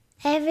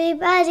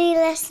Everybody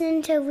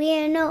listen to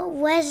We're Not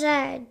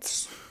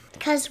Wizards,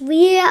 because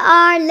we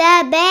are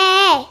the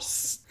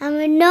best, and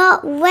we're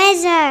not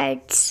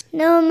wizards,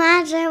 no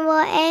matter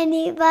what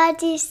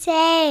anybody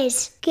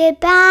says.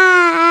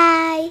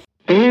 Goodbye.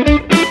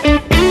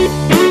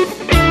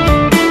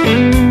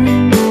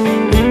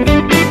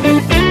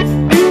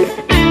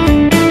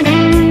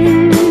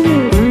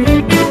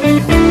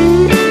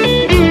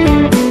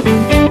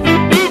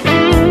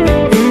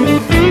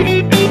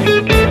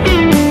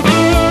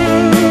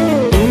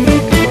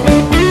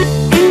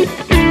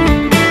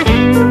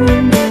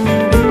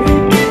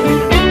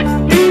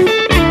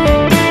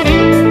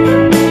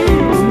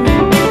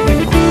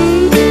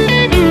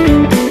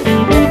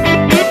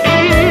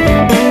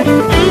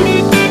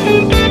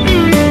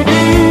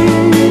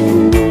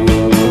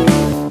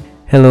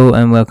 Hello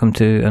and welcome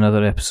to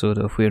another episode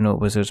of We're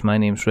Not Wizards. My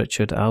name's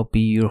Richard. I'll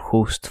be your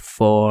host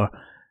for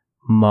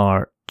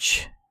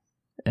March.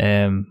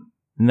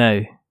 Now,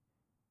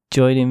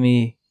 joining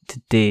me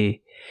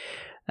today,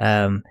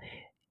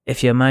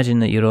 if you imagine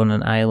that you're on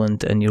an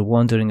island and you're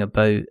wandering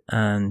about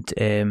and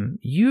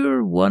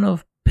you're one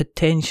of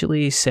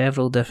potentially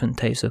several different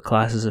types of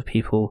classes of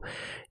people.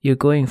 You're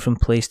going from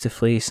place to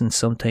place, and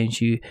sometimes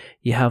you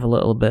have a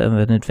little bit of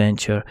an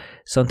adventure,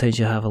 sometimes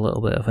you have a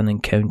little bit of an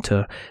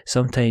encounter,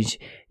 sometimes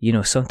you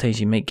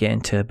might get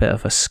into a bit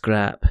of a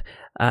scrap,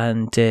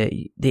 and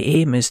the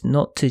aim is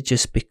not to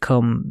just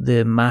become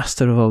the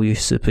master of all you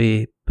should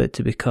be, but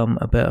to become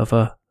a bit of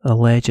a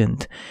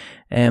legend.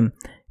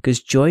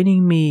 Because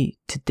joining me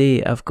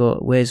today, I've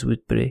got Wes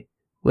Woodbury.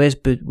 Wes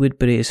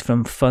Woodbury is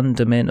from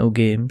Fundamental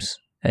Games,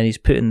 and he's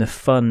putting the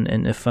fun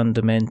into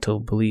fundamental,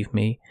 believe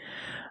me.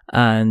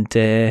 And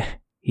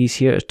he's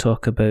here to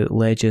talk about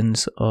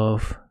Legends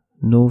of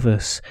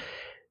Novus.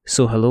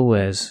 So hello,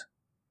 Wes.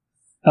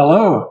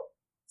 Hello.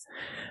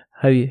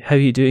 How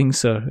you doing,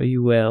 sir? Are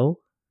you well?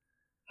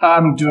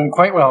 I'm doing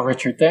quite well,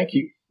 Richard. Thank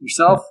you.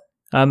 Yourself?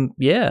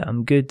 Yeah,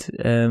 I'm good.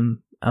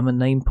 I'm a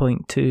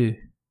 9.2,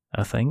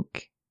 I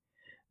think.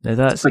 Now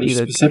that's pretty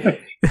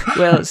specific.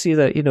 Well, it's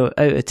either, out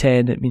of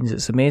 10 it means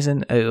it's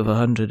amazing. Out of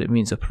 100 it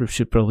means I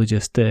should probably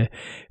just go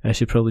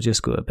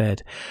to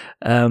bed.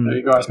 There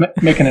you go. I was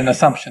making an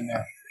assumption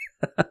there.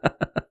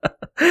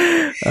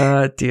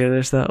 Dear,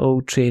 there's that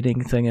old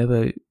training thing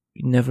about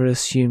never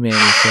assume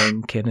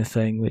anything kind of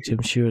thing, which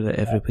I'm sure that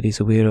everybody's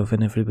aware of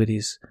and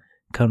everybody's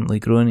currently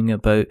groaning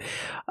about.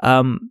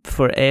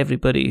 For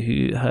everybody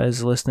who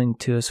is listening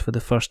to us for the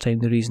first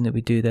time, the reason that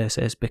we do this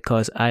is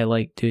because I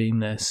like doing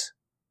this.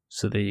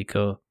 So there you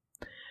go.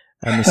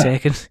 And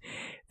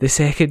the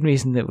second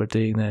reason that we're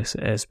doing this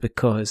is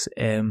because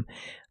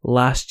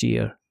last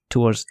year,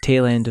 towards the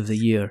tail end of the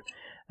year,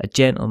 a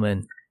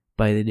gentleman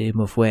by the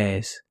name of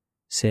Wes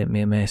sent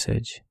me a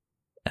message,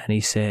 and he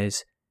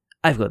says,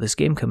 I've got this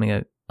game coming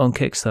out on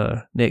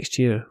Kickstarter next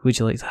year. Would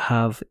you like to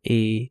have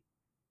a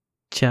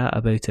chat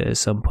about it at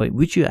some point?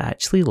 Would you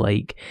actually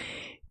like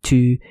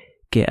to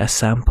get a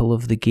sample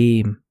of the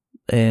game?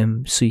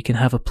 So you can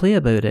have a play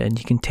about it and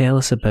you can tell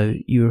us about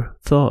your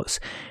thoughts.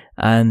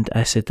 And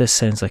I said, this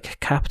sounds like a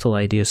capital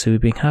idea. So we've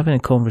been having a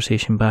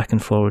conversation back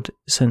and forward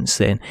since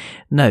then.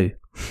 Now,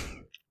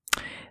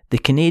 the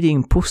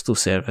Canadian Postal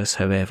Service,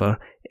 however,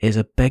 is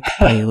a big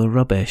pile of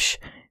rubbish,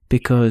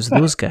 because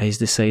those guys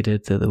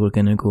decided that they were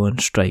going to go on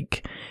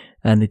strike.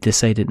 And they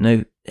decided,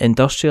 now,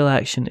 industrial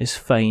action is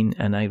fine,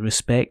 and I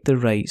respect the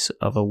rights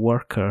of a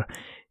worker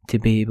to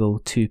be able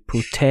to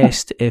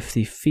protest if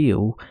they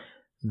feel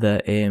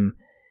that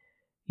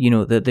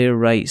that their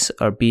rights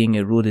are being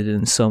eroded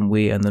in some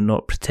way and they're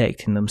not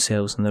protecting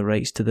themselves and their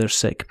rights to their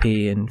sick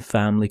pay and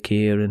family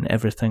care and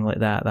everything like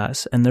that.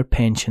 That's in their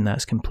pension.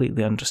 That's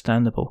completely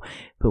understandable.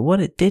 But what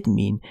it did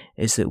mean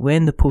is that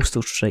when the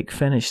postal strike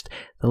finished,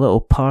 the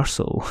little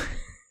parcel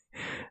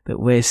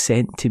that Wes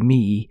sent to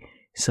me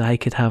so I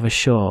could have a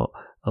shot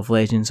of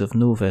Legends of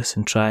Novus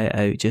and try it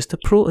out, just a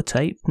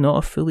prototype,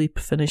 not a fully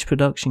finished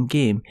production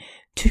game,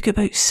 took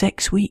about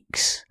 6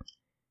 weeks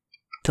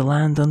to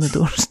land on the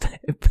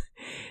doorstep.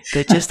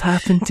 That just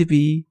happened to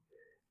be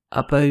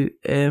about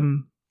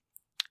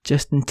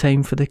just in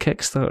time for the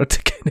Kickstarter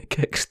to kind of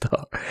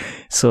kickstart.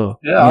 So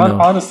yeah, I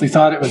honestly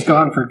thought it was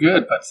gone for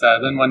good, but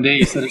then one day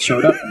you said it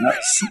showed up, and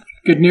that's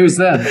good news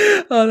then.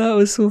 Oh, that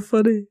was so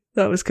funny.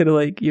 That was kind of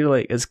like, you're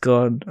like, it's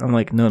gone. I'm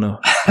like, no,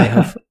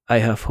 I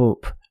have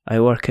hope. I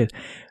work at.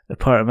 The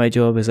part of my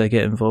job is I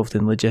get involved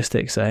in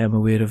logistics. I am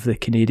aware of the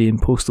Canadian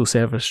Postal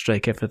Service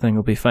strike. Everything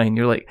will be fine.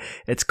 You're like,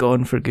 it's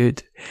gone for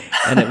good.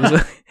 And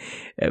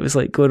it was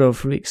like going on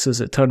for weeks. So has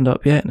it turned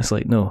up yet? And it's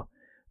like, no,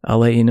 I'll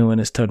let you know when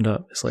it's turned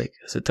up. It's like,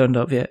 has it turned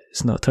up yet?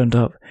 It's not turned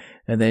up.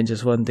 And then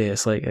just one day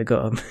it's like, I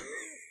got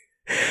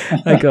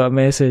a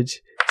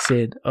message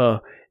saying,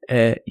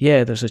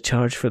 yeah, there's a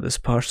charge for this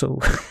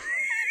parcel.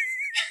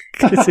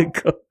 Because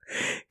it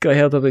got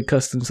held up in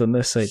customs on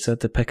this side. So I had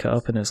to pick it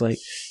up, and it was like,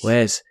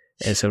 Wes,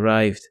 it's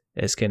arrived.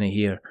 It's kind of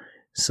here.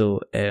 So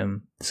there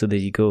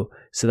you go.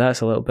 So that's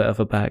a little bit of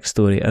a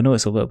backstory. I know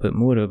it's a little bit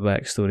more of a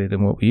backstory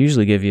than what we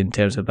usually give you in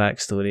terms of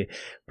backstory,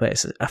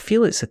 but I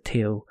feel it's a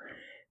tale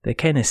that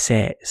kind of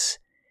sets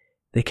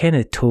the kind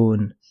of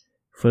tone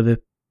for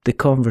the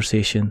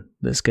conversation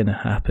that's going to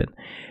happen.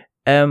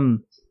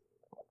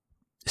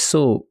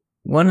 So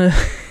one of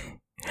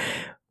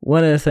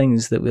the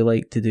things that we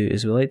like to do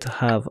is we like to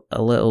have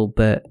a little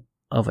bit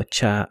of a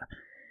chat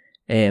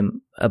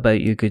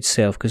about your good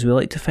self, because we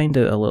like to find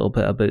out a little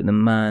bit about the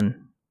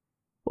man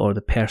or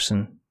the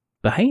person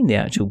behind the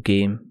actual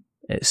game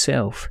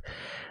itself.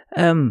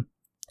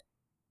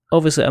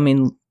 Obviously, I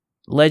mean,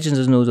 Legends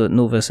of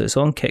Novice, it's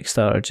on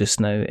Kickstarter just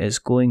now, is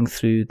going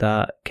through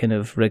that kind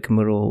of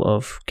rigmarole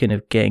of kind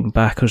of getting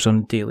backers on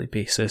a daily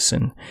basis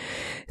and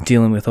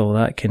dealing with all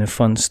that kind of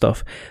fun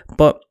stuff.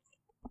 But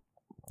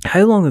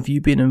how long have you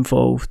been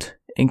involved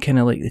in kind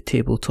of like the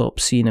tabletop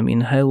scene? I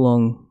mean, how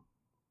long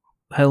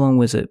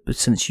was it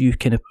since you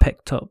kind of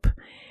picked up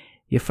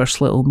your first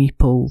little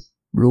meeple,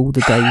 rolled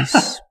the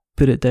dice,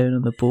 put it down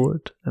on the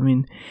board? I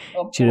mean,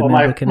 do you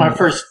remember my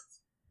first...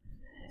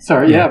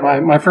 Sorry,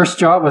 my first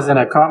job was in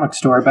a comic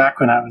store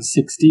back when I was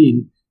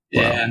 16,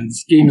 wow. And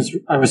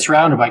I was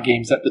surrounded by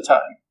games at the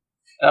time.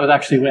 That was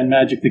actually when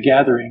Magic the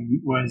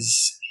Gathering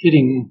was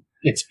hitting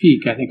its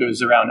peak. I think it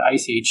was around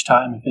Ice Age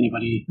time, if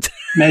anybody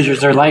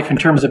measures their life in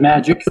terms of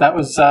Magic. That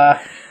was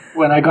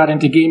when I got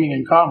into gaming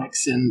and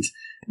comics and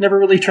never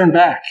really turned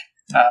back.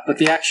 But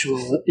the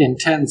actual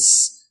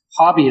intense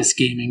hobbyist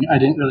gaming, I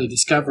didn't really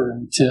discover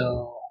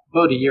until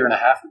about a year and a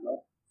half ago.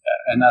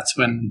 And that's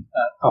when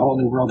a whole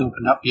new world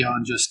opened up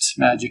beyond just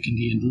Magic and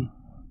D&D.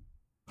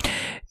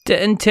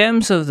 In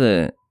terms of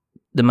the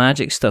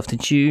Magic stuff,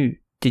 did you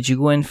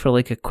go in for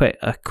like quite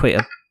a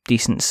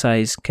decent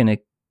size kind of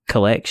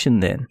collection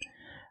then?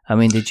 I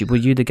mean, were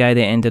you the guy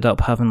that ended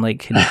up having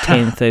like kind of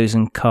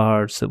 10,000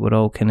 cards that were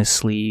all kind of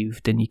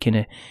sleeved, and you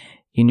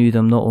knew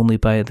them not only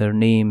by their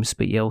names,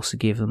 but you also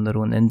gave them their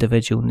own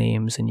individual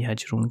names, and you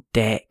had your own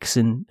decks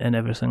and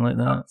everything like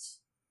that?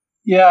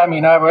 Yeah, I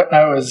mean, I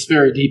was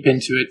very deep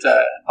into it,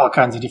 all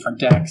kinds of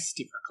different decks,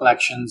 different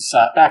collections.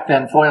 Back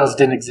then, foils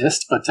didn't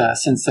exist, but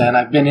since then,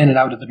 I've been in and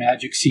out of the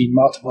Magic scene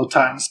multiple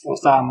times,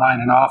 both online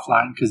and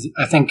offline, because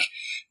I think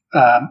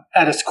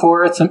at its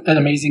core, it's an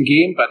amazing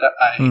game, but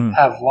I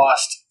have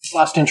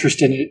lost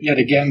interest in it yet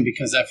again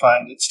because I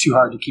find it's too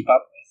hard to keep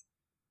up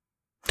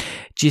with.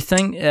 Do you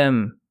think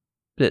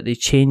that they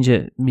change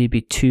it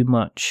maybe too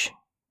much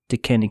to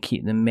kind of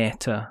keep the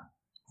meta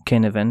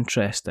kind of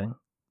interesting?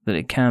 That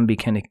it can be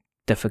kind of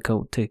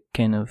difficult to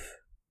kind of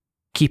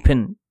keep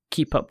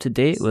up to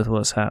date with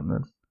what's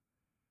happening?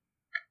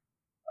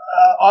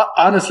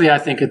 Honestly, I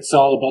think it's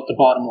all about the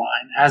bottom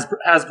line.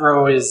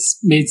 Hasbro has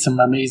made some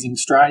amazing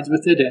strides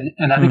with it,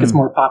 and I think it's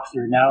more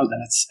popular now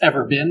than it's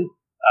ever been.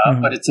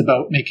 But it's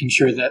about making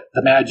sure that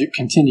the magic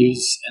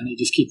continues, and they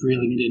just keep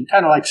reeling it in,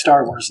 kind of like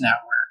Star Wars now,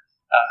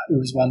 where it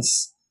was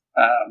once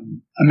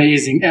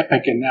amazing,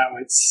 epic, and now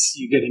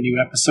you get a new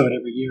episode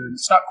every year, and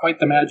it's not quite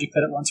the magic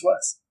that it once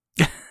was.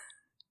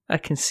 I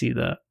can see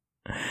that.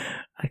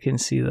 I can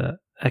see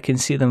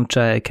them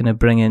try to kind of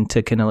bring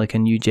into kind of like a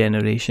new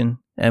generation.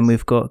 And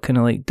we've got kind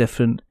of like I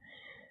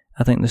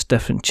think there's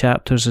different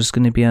chapters. There's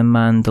going to be a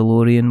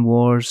Mandalorian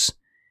Wars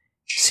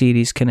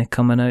series kind of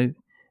coming out.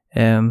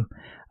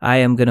 I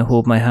am going to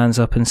hold my hands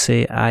up and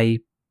say I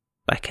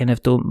kind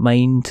of don't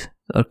mind,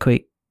 or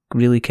quite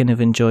really kind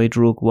of enjoyed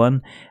Rogue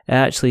One. I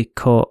actually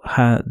caught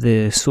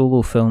the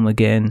Solo film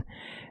again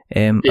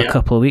a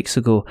couple of weeks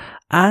ago.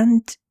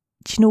 And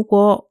do you know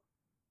what?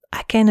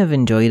 I kind of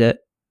enjoyed it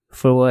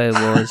for what it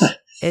was.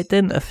 It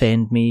didn't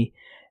offend me.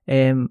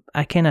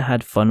 I kind of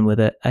had fun with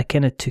it. I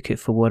kind of took it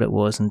for what it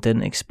was and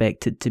didn't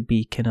expect it to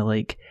be kind of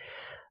like,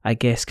 I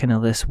guess, kind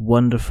of this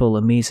wonderful,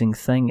 amazing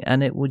thing.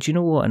 And it would, you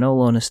know what, in all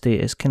honesty,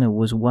 it kind of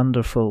was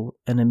wonderful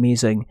and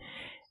amazing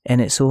in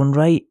its own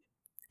right.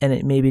 And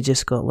it maybe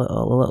just got a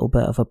little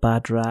bit of a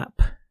bad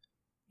rap,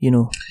 you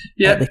know,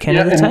 at the kind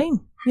of the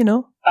time, you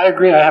know. I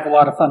agree. I have a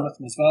lot of fun with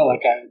them as well.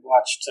 Like I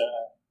watched...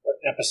 what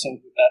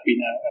episode would that be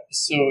now?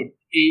 Episode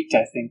 8,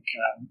 I think.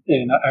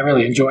 And I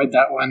really enjoyed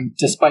that one,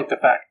 despite the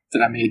fact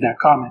that I made that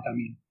comment. I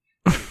mean,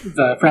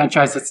 the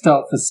franchise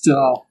itself is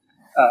still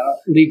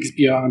leagues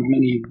beyond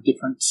many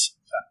different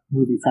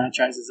movie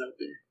franchises out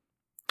there.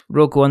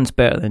 Rogue One's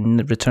better than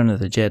Return of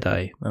the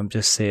Jedi, I'm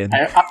just saying.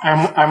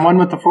 I'm one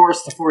with the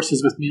Force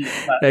is with me.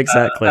 But,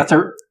 exactly. That's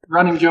a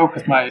running joke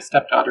with my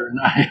stepdaughter and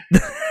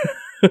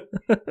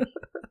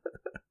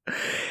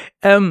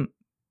I.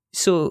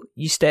 So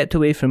you stepped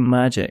away from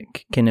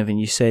Magic, kind of, and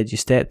you said you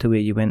stepped away,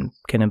 you went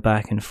kind of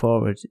back and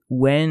forward.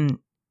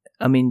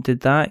 Did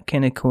that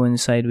kind of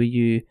coincide with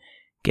you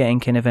getting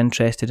kind of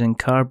interested in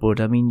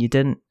cardboard? I mean, you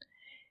didn't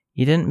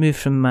move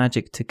from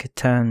Magic to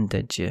Catan,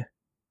 did you?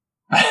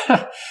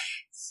 Good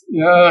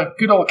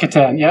old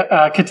Catan.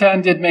 Yeah,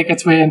 Catan did make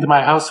its way into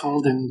my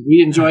household, and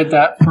we enjoyed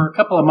that for a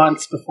couple of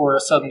months before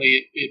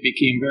suddenly it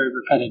became very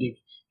repetitive,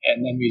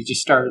 and then we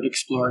just started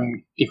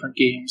exploring different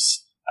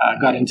games.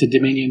 Got into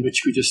Dominion,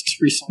 which we just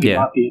recently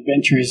bought the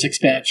Adventures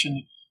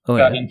expansion.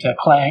 Got into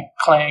Clank,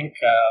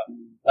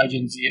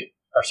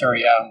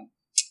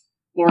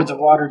 Lords of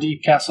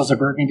Waterdeep, Castles of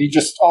Burgundy.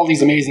 Just all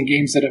these amazing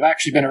games that have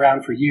actually been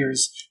around for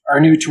years are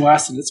new to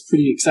us, and it's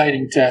pretty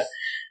exciting to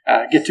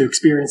get to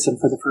experience them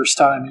for the first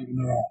time, even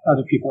though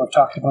other people have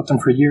talked about them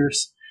for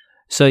years.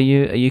 So are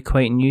you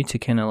quite new to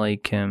kind of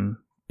like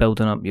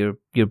building up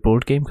your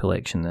board game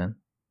collection then?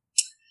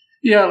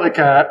 Yeah, like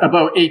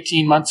about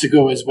 18 months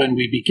ago is when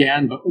we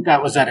began, but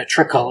that was at a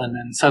trickle, and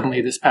then suddenly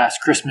this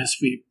past Christmas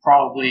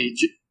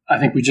I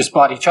think we just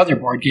bought each other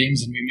board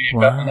games, and we may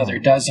have got another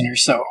dozen or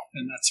so,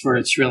 and that's where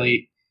it's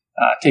really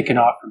taken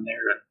off from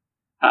there.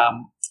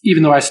 And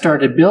even though I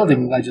started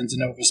building Legends of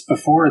Novus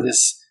before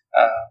this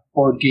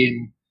board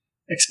game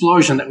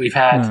explosion that we've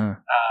had,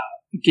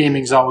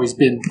 gaming's always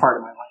been part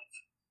of my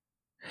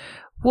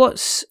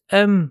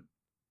life.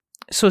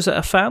 So is it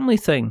a family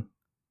thing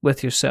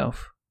with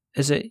yourself?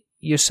 Is it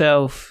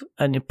yourself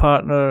and your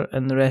partner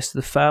and the rest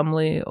of the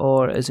family,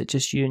 or is it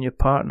just you and your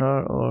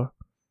partner? Or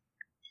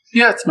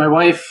yeah, it's my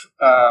wife,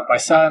 my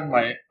son,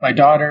 my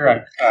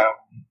daughter,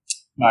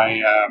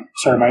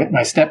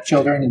 my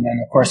stepchildren, and then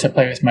of course I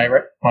play with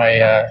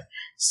my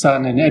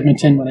son in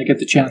Edmonton when I get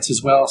the chance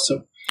as well.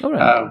 So,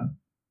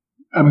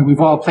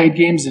 we've all played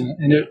games,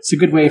 and it's a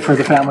good way for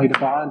the family to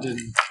bond and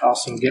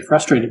also get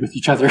frustrated with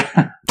each other.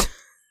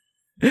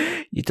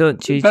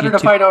 Better to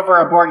fight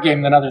over a board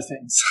game than other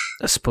things.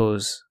 I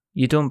suppose.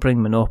 You don't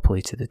bring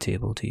Monopoly to the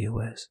table, do you,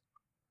 Wes?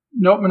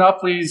 Nope,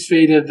 Monopoly's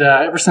faded.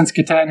 Ever since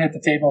Catan hit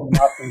the table,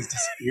 Monopoly's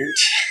disappeared.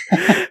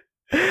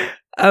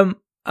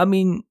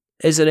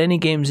 Is there any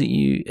games that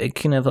you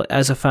kind of,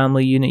 as a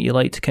family unit, you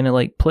like to kind of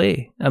like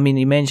play? I mean,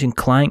 you mentioned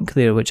Clank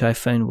there, which I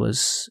found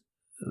was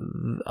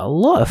a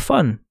lot of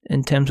fun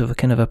in terms of a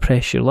kind of a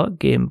press your luck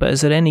game. But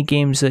is there any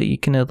games that you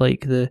kind of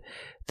like the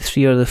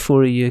 3 or the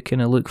 4 of you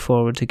kind of look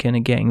forward to kind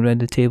of getting around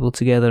the table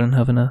together and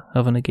having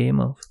a game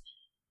of?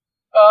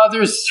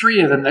 There's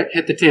 3 of them that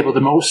hit the table the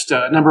most.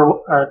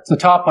 The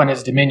top one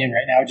is Dominion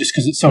right now, just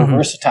because it's so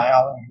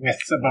versatile. And with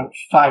about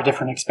 5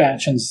 different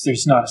expansions,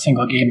 there's not a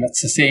single game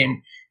that's the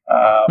same.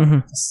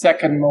 The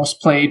second most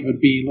played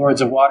would be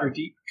Lords of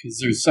Waterdeep, because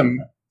there's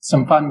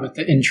some fun with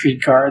the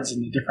intrigue cards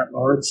and the different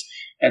lords.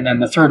 And then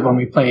the third one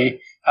we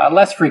play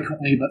less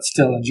frequently, but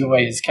still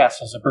enjoy, is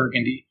Castles of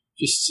Burgundy.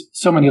 Just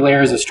so many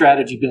layers of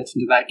strategy built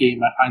into that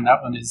game. I find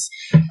that one is,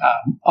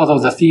 although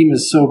the theme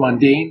is so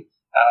mundane,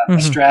 the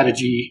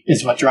strategy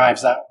is what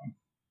drives that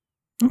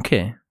one.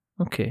 Okay.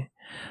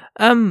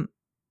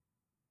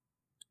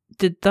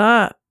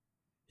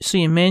 So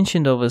you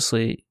mentioned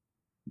obviously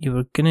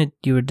you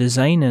were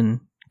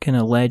designing kind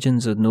of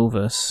Legends of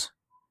Novus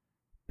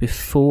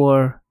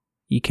before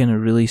you kind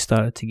of really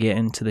started to get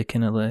into the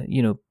kind of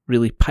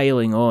really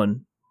piling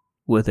on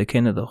with the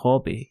kind of the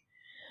hobby.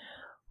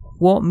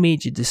 What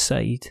made you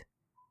decide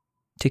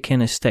to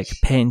kind of stick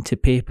pen to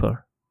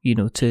paper,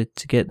 to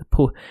get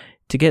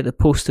the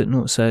post-it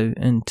notes out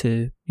and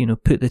to,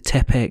 put the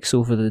Tipp-Ex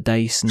over the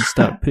dice and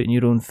start putting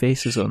your own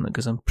faces on it,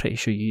 because I'm pretty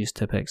sure you use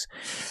Tipp-Ex.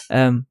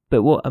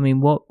 But what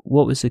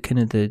was the kind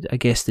of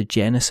the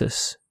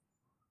genesis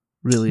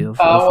really of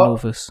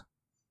Novus?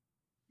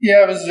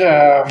 Yeah, it was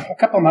a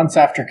couple of months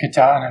after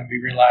Catan, and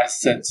we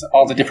realized that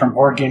all the different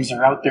board games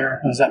are out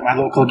there. I was at my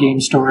local game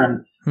store,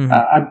 and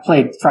I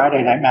played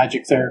Friday Night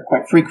Magic there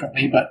quite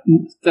frequently, but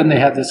then they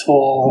had this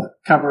whole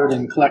cupboard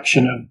and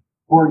collection of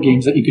board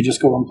games that you could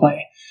just go and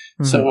play.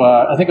 So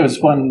I think it was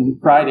one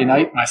Friday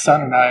night, my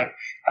son and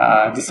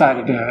I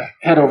decided to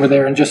head over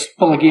there and just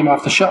pull a game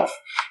off the shelf.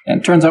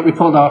 And it turns out we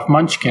pulled off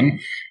Munchkin,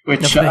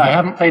 which I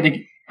haven't played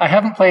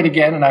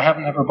again, and I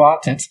haven't ever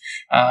bought it.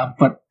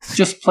 But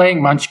just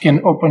playing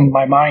Munchkin opened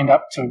my mind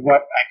up to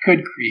what I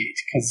could create,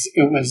 because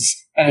it was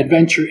an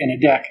adventure in a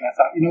deck. And I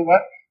thought, you know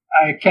what?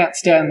 I can't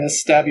stand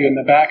this stab you in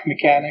the back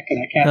mechanic, and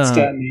I can't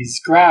stand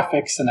these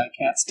graphics, and I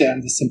can't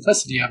stand the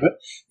simplicity of it.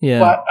 Yeah.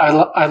 But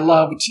I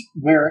loved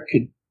where it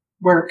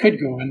could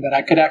go, and that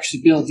I could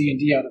actually build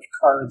D&D out of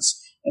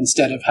cards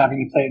instead of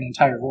having to play an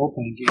entire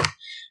role-playing game.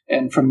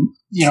 And from,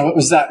 it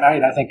was that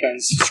night, I think I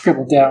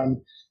scribbled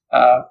down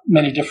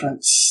many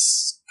different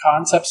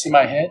concepts in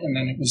my head, and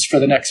then it was for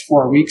the next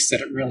 4 weeks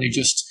that it really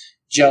just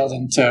gelled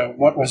into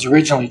what was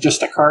originally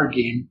just a card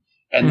game.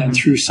 And then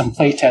through some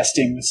play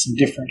testing with some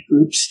different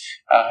groups,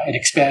 it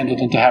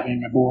expanded into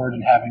having a board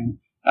and having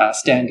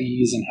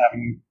standees and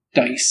having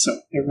dice. So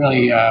it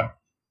really,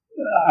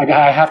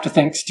 I have to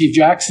thank Steve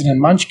Jackson and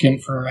Munchkin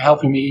for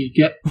helping me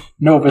get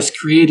Novus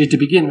created to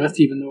begin with,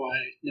 even though I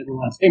never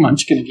want to play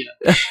Munchkin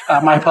again.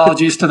 My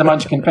apologies to the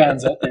Munchkin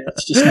fans out there.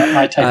 It's just not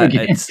my type of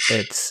game.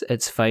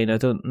 It's fine. I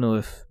don't know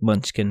if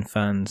Munchkin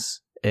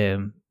fans...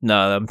 no,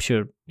 I'm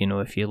sure,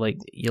 if you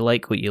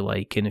like what you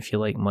like, and if you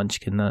like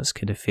Munchkin, that's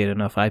kind of fair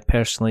enough. I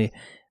personally,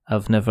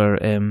 I've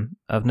never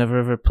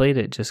ever played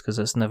it, just because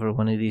it's never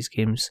one of these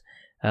games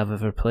I've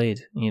ever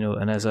played,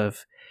 and as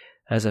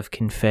I've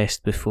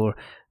confessed before,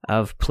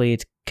 I've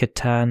played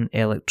Catan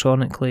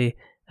electronically,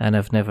 and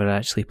I've never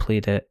actually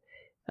played it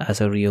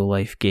as a real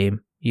life game.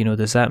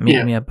 Does that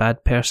make me a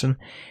bad person?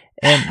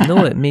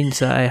 No, it means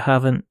that I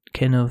haven't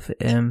kind of,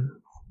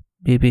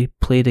 maybe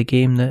played a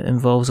game that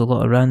involves a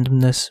lot of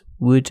randomness,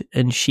 wood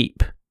and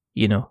sheep,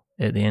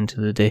 at the end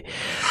of the day.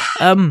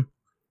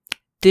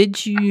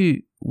 Did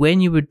you, when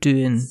you were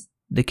doing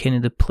the kind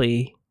of the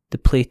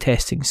play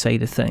testing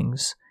side of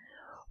things,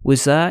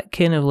 Was that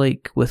kind of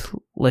like with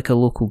like a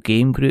local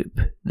game group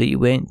that you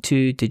went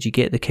to? Did you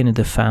get the kind of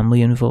the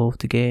family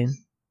involved again?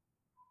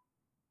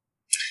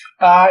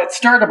 It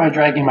started by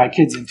dragging my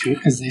kids into it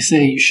because they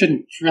say you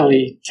shouldn't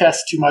really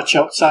test too much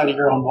outside of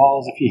your own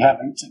walls if you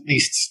haven't at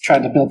least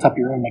tried to build up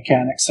your own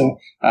mechanics. So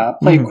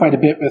played quite a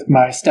bit with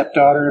my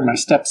stepdaughter and my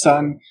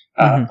stepson.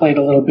 Played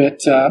a little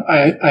bit.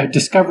 I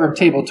discovered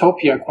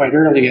Tabletopia quite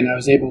early, and I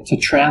was able to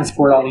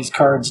transport all these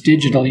cards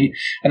digitally.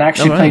 And I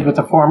actually played with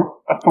a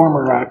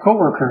former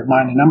coworker of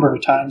mine a number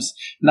of times,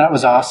 and that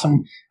was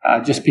awesome.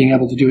 Just being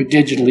able to do it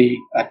digitally,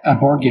 a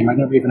board game. I'd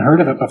never even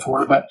heard of it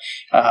before, but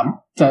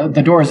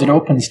the doors it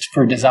opens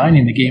for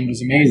designing the game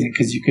was amazing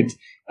because you could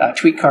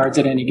tweak cards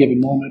at any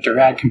given moment or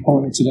add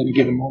components at any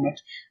given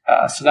moment.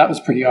 So that was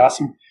pretty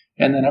awesome.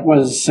 And then it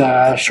was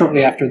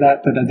shortly after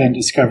that I then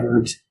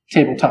discovered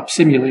Tabletop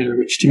Simulator,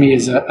 which to me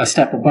is a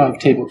step above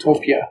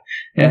Tabletopia.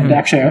 And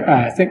actually,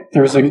 I think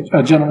there was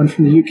a gentleman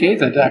from the UK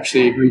that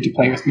actually agreed to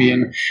play with me,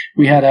 and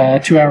we had a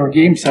 2-hour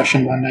game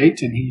session one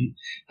night, and he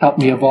helped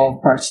me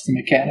evolve parts of the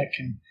mechanic.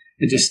 And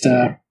it just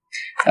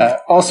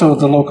also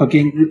the local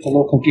game group, the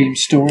local game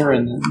store,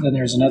 and then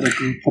there's another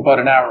group about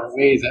an hour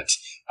away that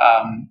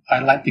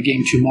I lent the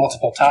game to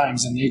multiple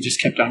times, and they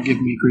just kept on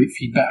giving me great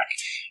feedback.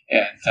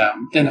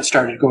 And then it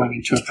started going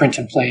into a print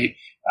and play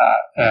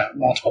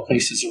multiple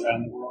places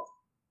around the world.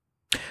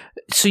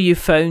 So you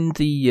found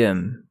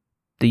the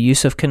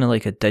use of kind of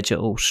like a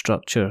digital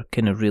structure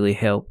kind of really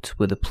helped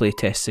with the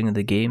playtesting of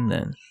the game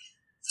then?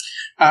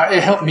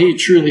 It helped me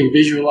truly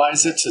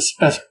visualize it,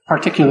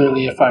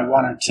 particularly if I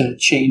wanted to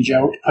change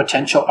out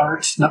potential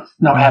art,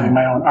 not having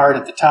my own art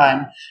at the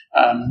time.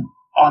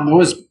 On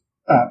those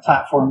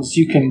platforms,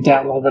 you can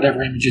download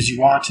whatever images you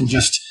want and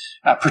just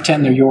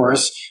pretend they're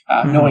yours,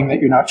 knowing that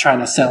you're not trying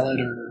to sell it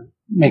or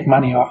make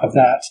money off of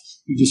that.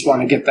 You just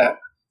want to get that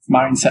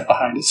mindset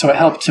behind it. So it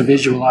helped to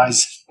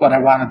visualize what I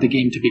wanted the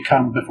game to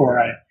become before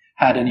I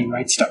had any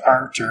rights to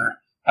art or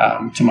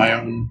to my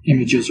own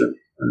images or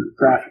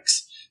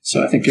graphics.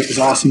 So I think it was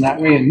awesome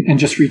that way. And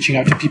just reaching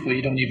out to people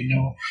you don't even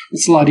know.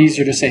 It's a lot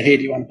easier to say, hey,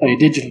 do you want to play a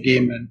digital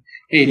game? than,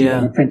 hey, do you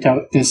want to print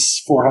out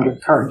this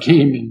 400 card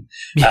game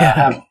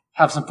and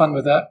have some fun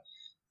with that?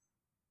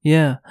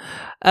 Yeah.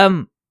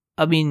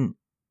 I mean,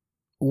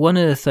 one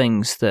of the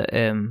things that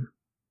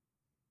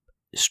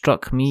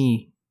struck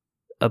me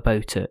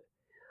about it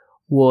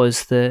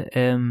was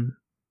the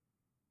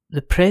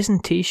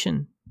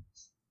presentation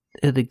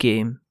of the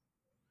game,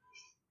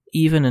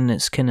 even in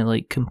its kind of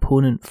like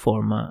component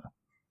format,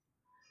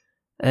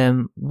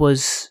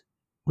 was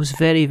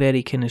very,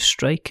 very kind of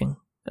striking.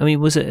 I mean,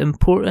 was it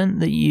important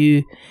that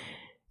you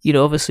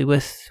know, obviously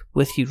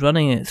with you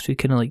running it through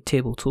kind of like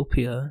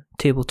Tabletopia,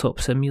 Tabletop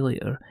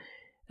Simulator,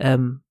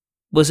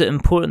 was it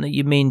important that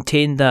you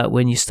maintained that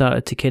when you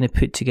started to kind of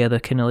put together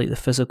kind of like the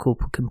physical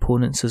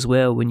components as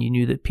well, when you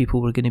knew that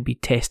people were going to be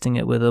testing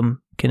it with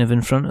them kind of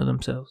in front of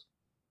themselves?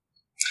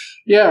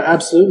 Yeah,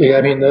 absolutely.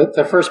 I mean,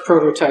 the first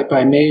prototype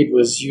I made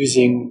was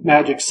using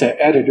Magic Set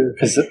Editor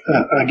because,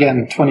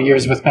 again, 20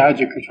 years with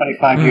Magic or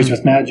 25 years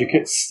with Magic,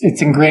 it's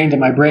ingrained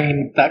in my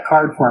brain, that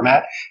card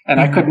format,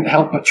 and I couldn't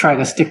help but try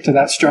to stick to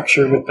that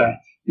structure with the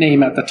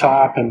name at the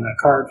top and the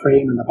card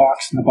frame and the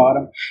box in the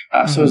bottom.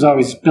 So it was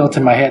always built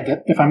in my head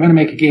that if I'm going to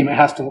make a game, it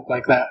has to look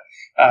like that.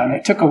 And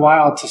it took a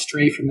while to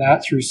stray from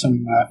that through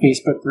some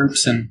Facebook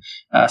groups and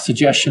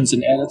suggestions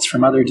and edits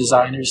from other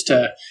designers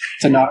to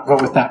not go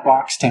with that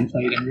box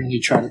template and really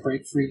try to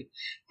break free.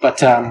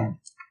 But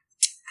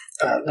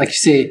like you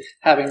say,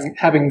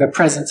 having the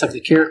presence of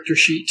the character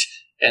sheet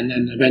and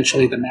then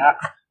eventually the map,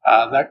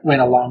 that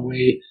went a long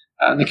way.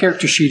 The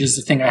character sheet is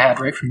the thing I had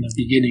right from the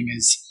beginning,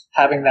 is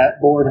having that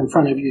board in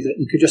front of you that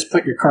you could just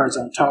put your cards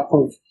on top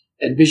of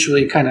and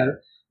visually kind of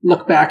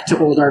look back to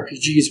old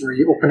RPGs where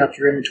you open up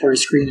your inventory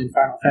screen in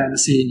Final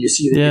Fantasy and you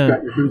see that you've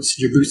got your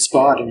boot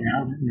spot and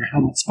your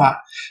helmet spot.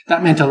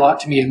 That meant a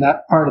lot to me, and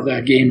that part of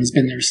the game has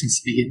been there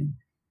since the beginning.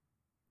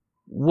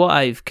 What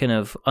I've kind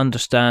of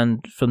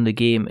understand from the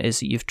game is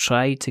that you've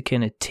tried to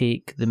kind of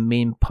take the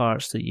main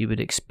parts that you would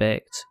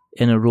expect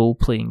in a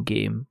role-playing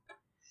game,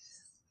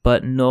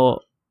 but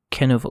not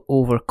kind of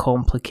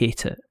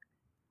overcomplicate it,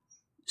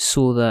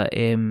 so that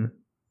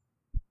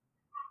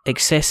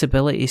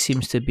accessibility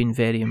seems to have been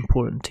very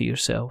important to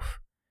yourself.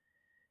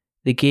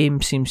 The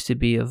game seems to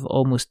be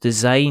almost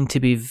designed to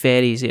be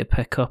very easy to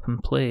pick up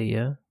and play,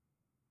 yeah?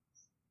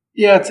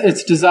 Yeah,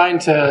 it's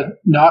designed to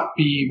not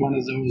be one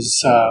of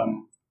those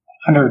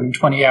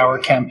 120-hour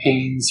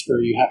campaigns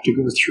where you have to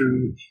go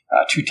through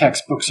 2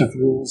 textbooks of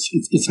rules.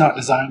 It's not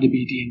designed to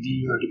be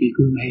D&D or to be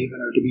Gloomhaven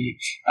or to be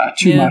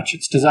too much.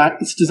 It's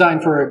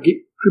designed for a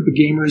group of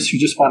gamers who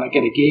just want to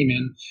get a game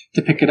in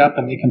to pick it up,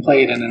 and they can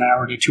play it in an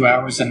hour to 2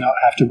 hours and not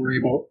have to worry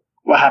about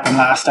what happened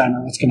last time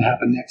or what's going to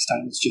happen next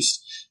time. It's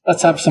just,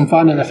 let's have some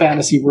fun in a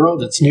fantasy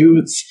world that's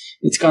new.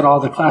 It's got all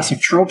the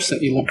classic tropes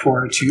that you look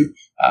forward to,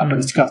 but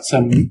it's got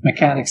some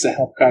mechanics that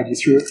help guide you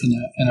through it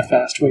in a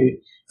fast way.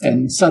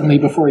 And suddenly,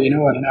 before you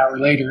know it, an hour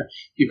later,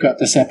 you've got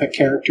this epic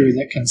character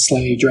that can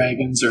slay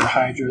dragons or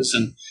hydras,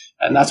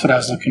 and that's what I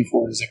was looking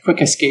for, is a quick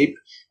escape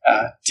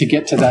to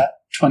get to that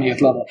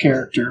 20th level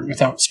character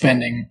without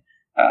spending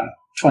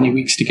 20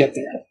 weeks to get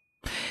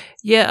there.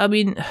 Yeah, I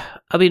mean,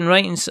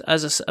 writing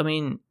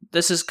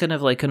this is kind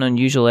of like an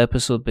unusual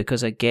episode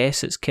because I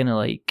guess it's kind of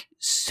like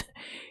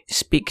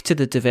speak to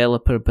the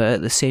developer, but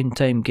at the same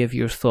time give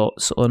your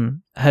thoughts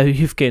on how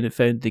you've kind of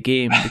found the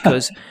game,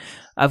 because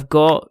I've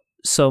got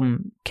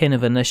some kind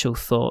of initial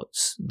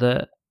thoughts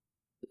that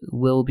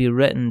will be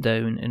written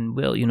down and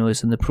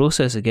is in the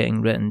process of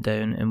getting written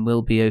down and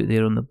will be out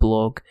there on the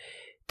blog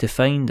to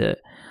find it.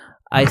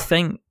 I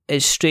think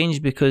it's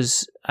strange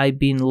because I've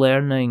been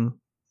learning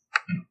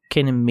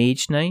kind of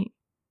Mage Knight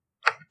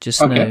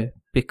just now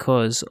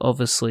because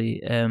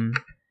obviously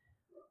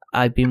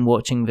I've been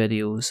watching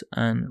videos,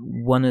 and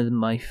one of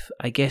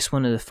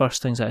the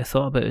first things that I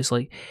thought about is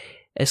like,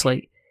 it's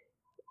like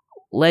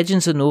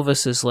Legends of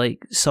Novus is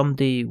like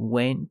somebody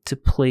went to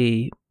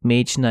play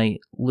Mage Knight,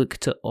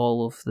 looked at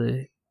all of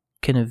the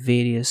kind of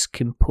various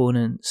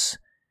components,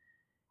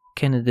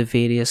 kind of the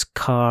various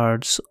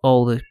cards,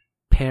 all the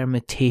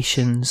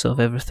permutations of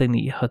everything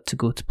that you had to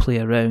go to play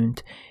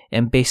around,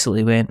 and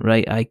basically went,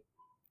 right, I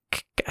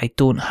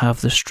don't have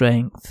the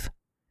strength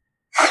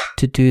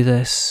to do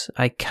this.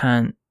 I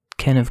can't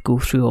kind of go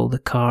through all the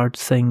card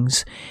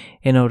things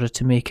in order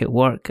to make it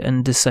work,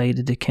 and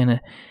decided to kind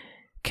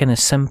of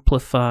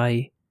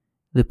simplify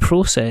the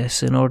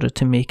process in order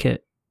to make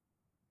it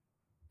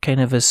kind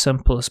of as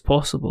simple as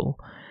possible.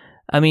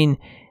 I mean,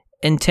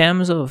 in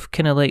terms of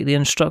kind of like the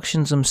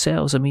instructions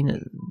themselves, I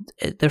mean,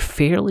 they're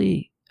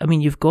fairly, I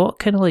mean, you've got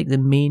kind of like the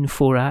main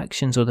 4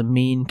 actions, or the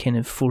main kind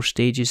of 4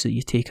 stages that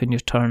you take on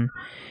your turn,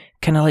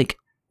 kind of like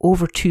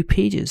over 2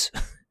 pages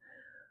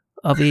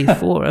of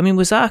A4. I mean,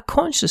 was that a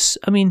conscious?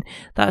 I mean,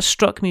 that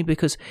struck me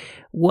because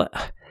my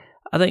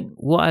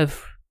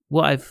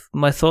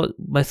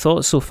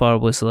thought so far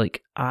was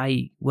like,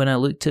 when I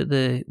looked at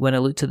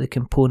the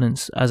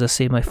components, as I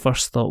say, my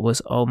first thought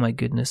was, oh my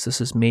goodness, this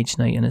is Mage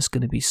Knight and it's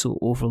going to be so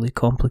overly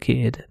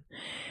complicated,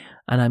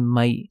 and I'm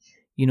going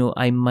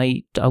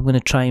to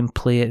try and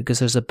play it because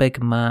there's a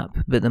big map,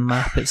 but the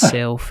map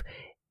itself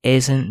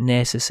isn't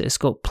necessary. It's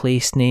got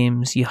place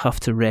names, you have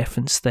to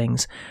reference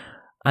things.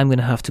 I'm going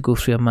to have to go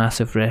through a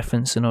massive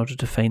reference in order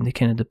to find the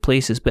kind of the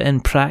places. But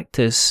in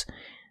practice,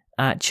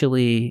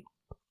 actually,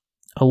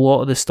 a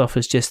lot of the stuff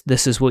is just,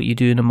 this is what you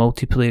do in a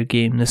multiplayer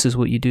game, this is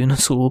what you do in a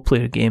solo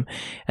player game,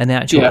 and the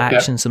actual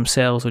actions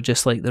themselves are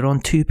just like, they're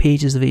on 2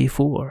 pages of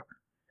A4.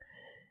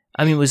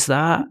 I mean, was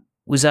that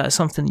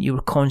something that you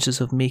were conscious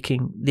of,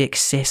 making the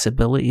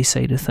accessibility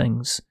side of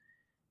things?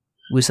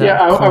 Was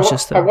that a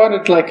conscious thing? I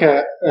wanted like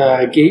a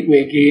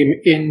gateway game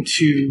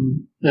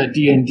into the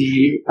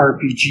D&D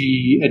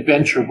RPG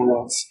adventure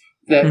worlds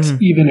that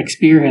even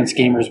experienced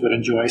gamers would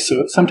enjoy.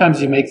 So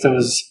sometimes you make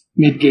those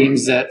mid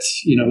games that,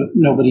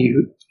 nobody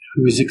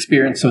who's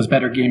experienced those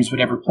better games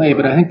would ever play.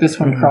 But I think this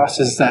one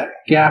crosses that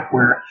gap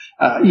where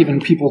even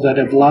people that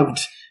have loved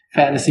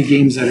fantasy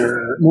games that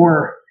are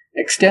more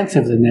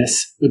extensive than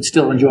this would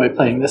still enjoy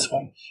playing this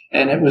one.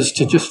 And it was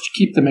to just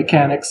keep the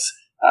mechanics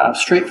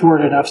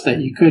straightforward enough that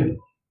you could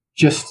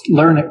just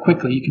learn it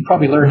quickly. You can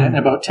probably learn it in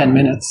about 10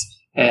 minutes,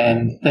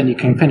 and then you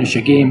can finish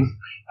a game.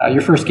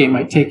 Your first game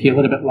might take you a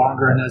little bit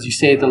longer, and as you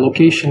say, the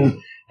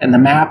location and the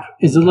map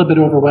is a little bit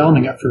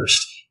overwhelming at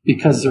first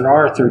because there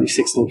are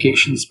 36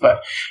 locations,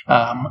 but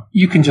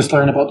you can just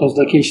learn about those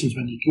locations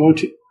when you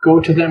go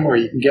to them, or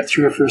you can get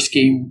through a first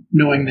game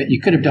knowing that you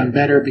could have done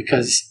better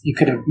because you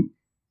could have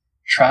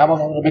traveled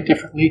a little bit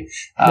differently.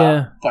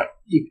 But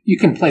you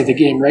can play the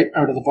game right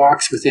out of the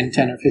box within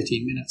 10 or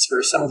 15 minutes,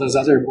 whereas some of those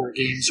other board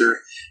games or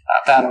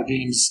battle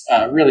games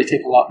really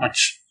take a lot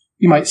much.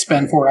 You might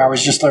spend 4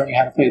 hours just learning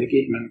how to play the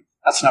game, and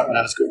that's not what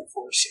I was going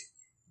for. So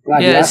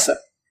glad you asked that.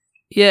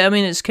 Yeah, I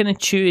mean, it's kind of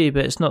chewy,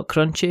 but it's not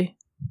crunchy,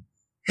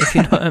 if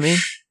you know what I mean.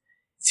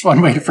 It's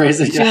one way to phrase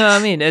it. You know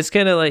what I mean? It's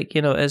kind of like,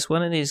 it's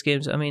one of these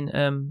games. I mean,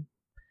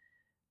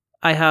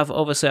 I've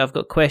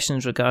got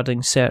questions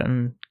regarding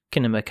certain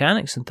kind of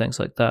mechanics and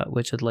things like that,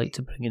 which I'd like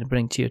to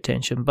bring to your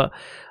attention. But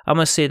I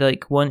must say,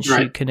 like, once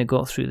you kind of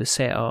got through the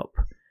setup,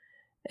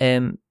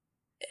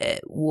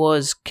 it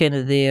was kind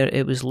of there.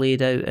 It was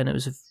laid out, and it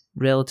was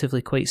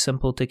relatively quite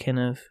simple to kind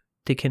of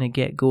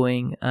get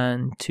going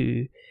and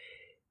to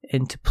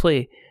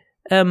play.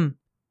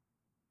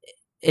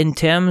 In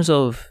terms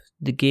of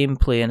the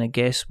gameplay, and I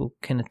guess we'll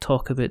kind of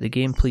talk about the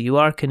gameplay, you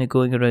are kind of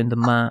going around the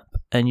map,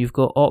 and you've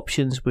got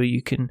options where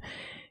you can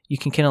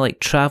kind of like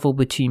travel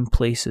between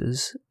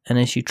places, and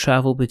as you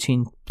travel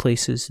between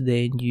places,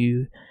 then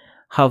you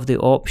have the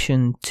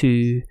option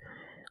to,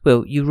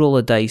 you roll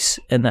a dice,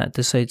 and that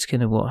decides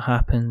kind of what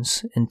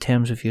happens in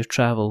terms of your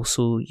travel.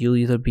 So you'll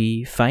either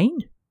be fine,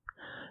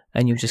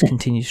 and you'll just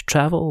continue to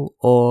travel,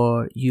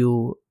 or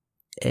you'll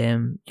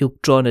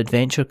draw an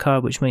adventure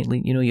card, which might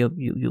lead,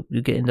 you'll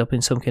end up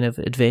in some kind of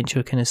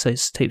adventure kind of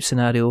type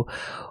scenario,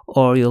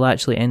 or you'll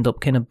actually end up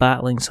kind of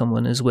battling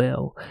someone as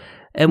well.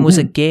 And was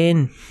that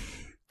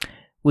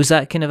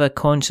kind of a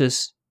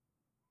conscious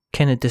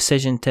kind of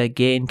decision to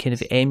again kind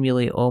of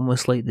emulate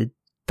almost like the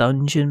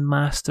dungeon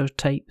master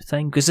type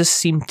thing? Because this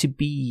seemed to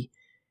be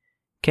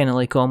kind of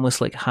like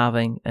almost like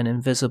having an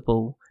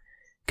invisible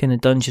kind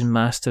of dungeon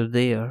master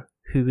there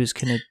who was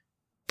kind of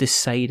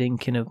deciding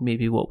kind of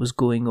maybe what was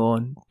going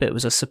on, but it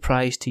was a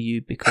surprise to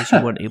you because you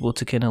weren't able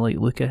to kind of like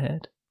look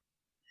ahead.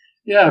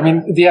 Yeah, I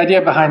mean, the idea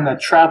behind the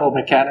travel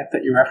mechanic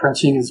that you're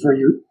referencing is where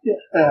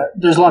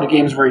there's a lot of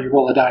games where you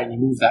roll a die and you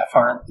move that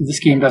far. This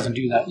game doesn't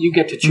do that. You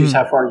get to choose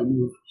how far you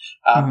move,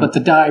 but the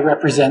die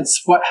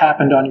represents what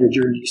happened on your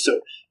journey. So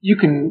you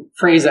can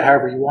phrase it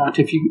however you want.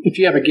 If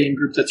you have a game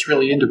group that's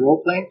really into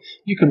role playing,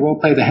 you can role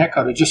play the heck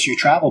out of just your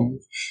travel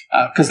move.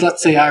 Because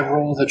let's say I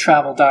roll the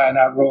travel die and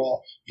I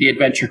roll the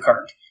adventure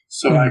card.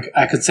 So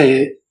I could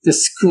say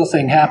this cool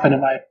thing happened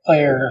and my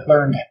player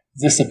learned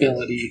this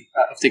ability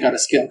if they got a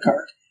skill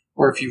card.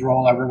 Or if you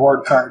roll a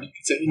reward card, you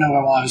can say,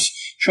 while I was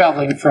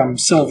traveling from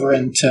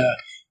Silverin to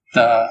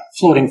the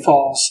Floating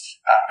Falls,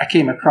 I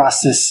came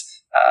across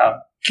this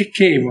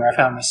cave where I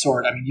found the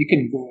sword. I mean, you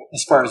can go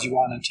as far as you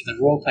want into the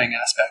role-playing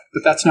aspect,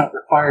 but that's not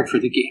required for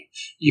the game.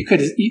 You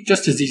could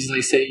just as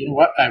easily say,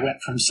 I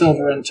went from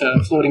Silverin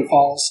to Floating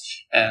Falls,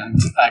 and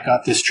I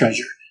got this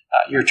treasure.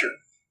 Your turn.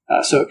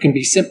 So it can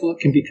be simple,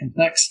 it can be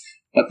complex,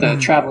 but the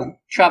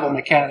travel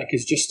mechanic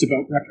is just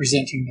about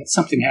representing that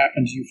something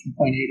happened to you from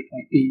point A to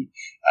point B,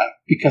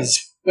 because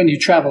when you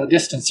travel a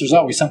distance, there's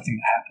always something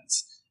that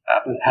happens,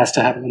 but it has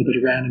to have a little bit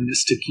of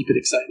randomness to keep it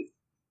exciting.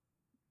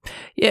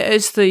 Yeah,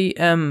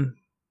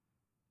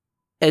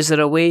 is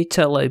there a way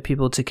to allow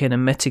people to kind of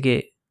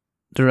mitigate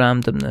the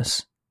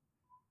randomness?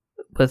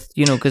 With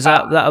because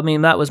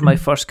that was my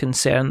first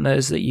concern,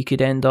 is that you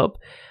could end up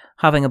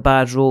having a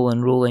bad roll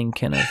and rolling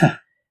kind of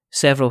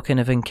several kind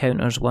of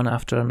encounters one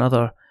after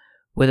another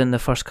within the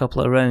first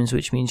couple of rounds,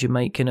 which means you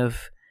might kind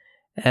of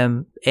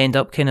end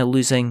up kind of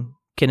losing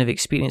kind of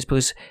experience,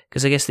 because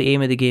I guess the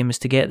aim of the game is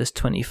to get this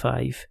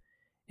 25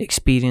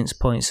 experience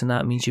points, and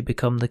that means you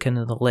become the kind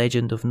of the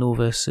legend of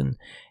Novus, and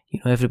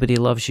everybody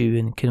loves you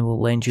and kind of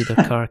will lend you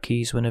their car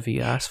keys whenever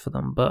you ask for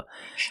them. But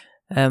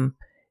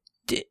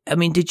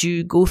did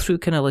you go through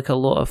kind of like a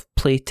lot of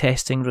play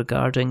testing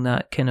regarding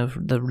that kind of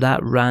that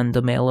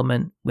random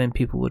element when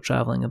people were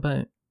traveling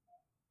about?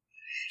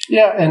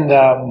 Yeah,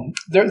 and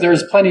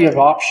there's plenty of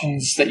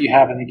options that you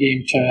have in the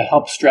game to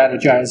help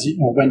strategize.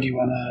 When do you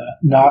want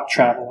to not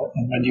travel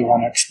and when do you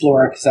want to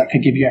explore? Because that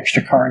could give you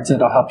extra cards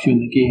that'll help you in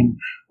the game.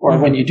 Or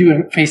when you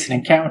do face an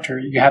encounter,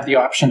 you have the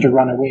option to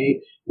run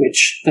away,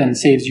 which then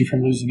saves you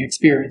from losing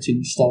experience and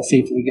you still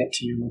safely get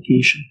to your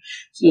location.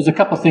 So there's a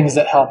couple of things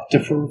that help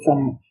differ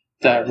from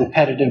the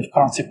repetitive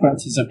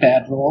consequences of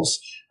bad rolls.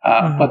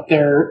 But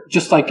they're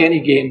just like any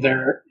game.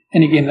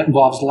 Any game that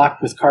involves luck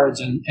with cards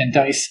and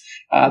dice,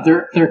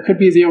 there could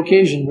be the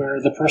occasion where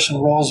the person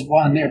rolls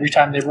 1 every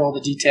time they roll the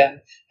D10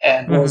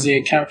 and rolls the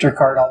encounter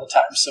card all the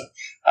time. So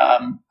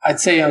I'd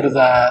say out of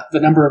the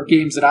number of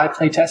games that I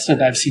play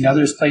tested, I've seen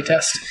others play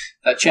test,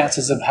 the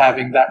chances of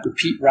having that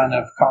repeat run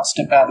of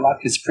constant bad luck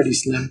is pretty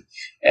slim,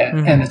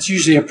 and it's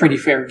usually a pretty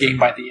fair game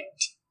by the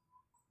end.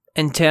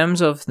 In terms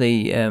of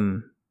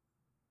then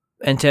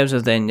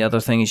the other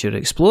thing is your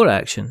explore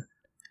action,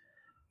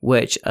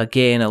 which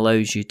again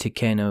allows you to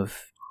kind of,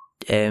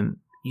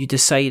 you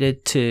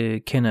decided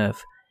to kind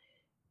of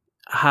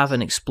have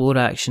an explore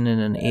action in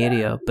an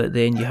area, but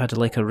then you had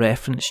like a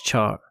reference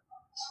chart.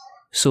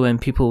 So when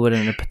people were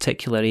in a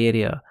particular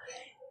area,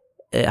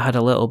 it had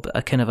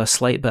a kind of a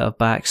slight bit of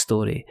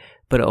backstory,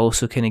 but it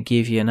also kind of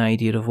gave you an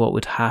idea of what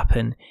would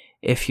happen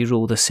if you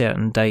rolled a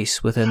certain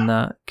dice within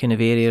that kind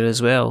of area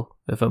as well,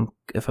 if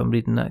I'm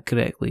reading that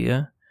correctly,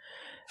 yeah?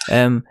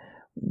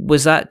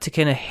 Was that to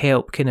kind of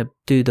help kind of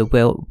do the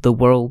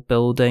world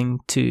building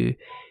to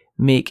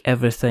make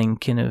everything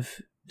kind of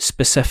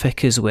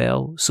specific as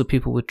well, so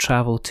people would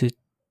travel to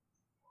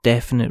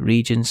definite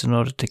regions in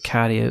order to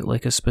carry out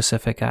like a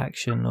specific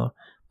action or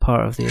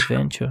part of the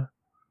adventure?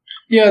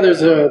 Yeah,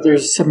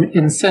 there's some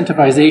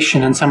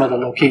incentivization in some of the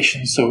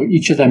locations. So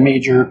each of the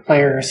major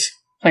player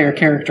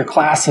character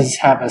classes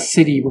have a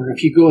city where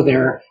if you go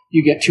there,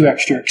 you get 2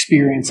 extra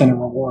experience and a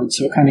reward.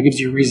 So it kind of gives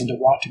you a reason to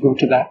want to go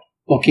to that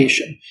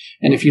location.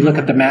 And if you look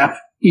at the map,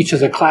 each of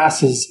the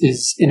classes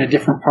is in a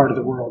different part of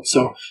the world.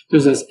 So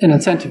there's an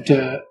incentive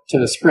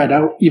to spread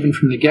out even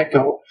from the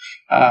get-go.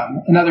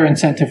 Another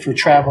incentive for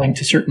traveling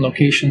to certain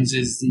locations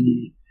is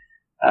the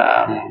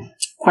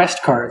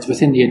quest cards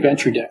within the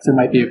adventure deck. There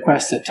might be a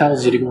quest that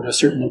tells you to go to a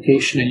certain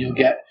location and you'll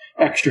get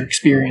extra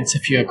experience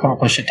if you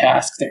accomplish a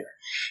task there.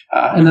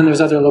 And then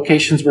there's other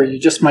locations where you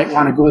just might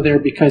want to go there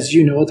because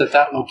you know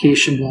that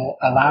location will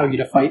allow you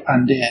to fight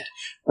undead,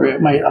 or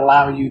it might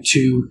allow you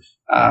to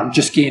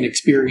just gain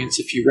experience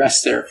if you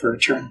rest there for a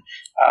turn.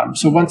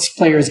 So once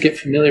players get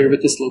familiar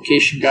with this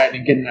location guide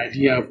and get an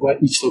idea of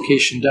what each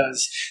location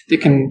does, they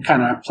can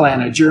kind of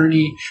plan a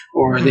journey,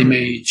 or they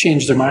may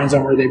change their minds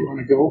on where they want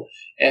to go.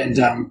 And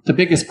the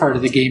biggest part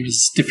of the game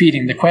is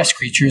defeating the quest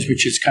creatures,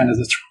 which is kind of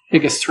the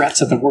biggest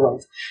threats of the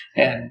world.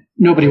 And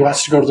nobody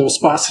wants to go to those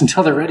spots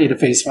until they're ready to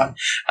face one.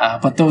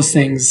 But those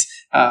things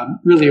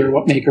really are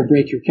what make or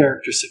break your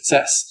character's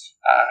success.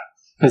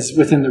 Because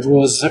within the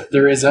rules,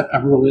 there is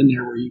a rule in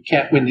there where you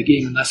can't win the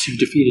game unless you've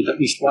defeated at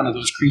least one of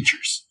those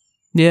creatures.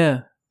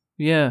 Yeah.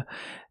 Yeah.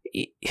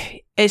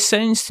 It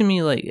sounds to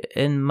me like,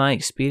 in my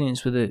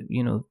experience with it,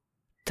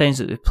 times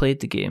that we've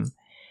played the game,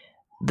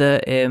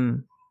 that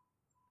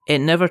it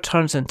never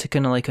turns into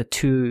kind of like a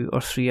 2 or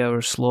 3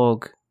 hour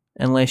slog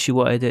unless you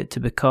wanted it to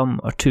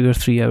become a 2 or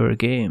 3 hour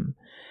game.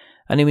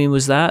 And I mean,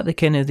 was that the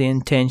kind of the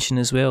intention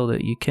as well,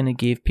 that you kind of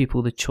gave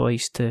people the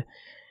choice to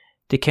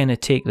kind of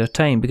take their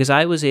time? Because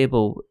I was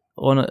able,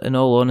 in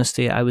all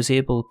honesty, I was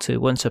able to,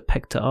 once I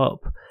picked it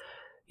up,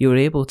 you were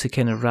able to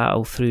kind of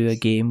rattle through a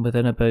game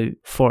within about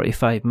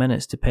 45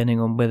 minutes, depending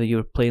on whether you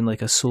were playing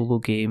like a solo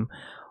game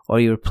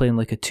or you were playing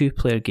like a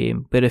 2-player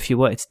game. But if you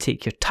wanted to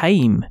take your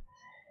time,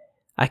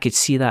 I could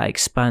see that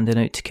expanding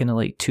out to kind of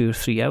like 2 or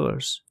 3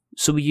 hours.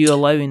 So were you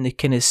allowing the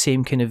kind of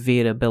same kind of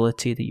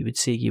variability that you would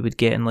say you would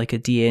get in like a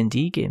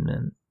D&D game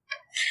then?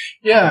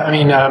 Yeah, I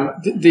mean,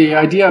 the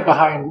idea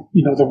behind,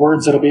 the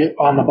words that'll be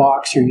on the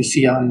box, or you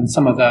see on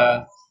some of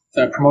the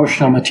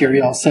promotional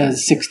material,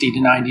 says 60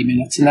 to 90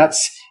 minutes. And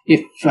that's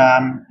if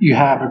you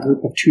have a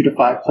group of 2 to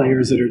 5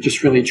 players that are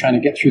just really trying to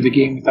get through the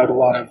game without a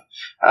lot of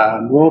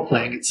role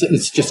playing.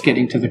 It's just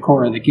getting to the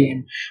core of the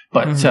game.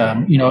 But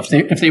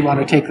if they want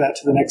to take that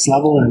to the next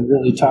level and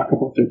really talk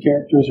about their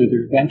characters or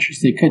their adventures,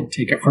 they could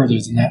take it further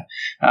than that.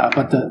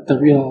 But the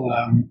real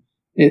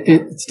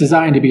it's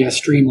designed to be a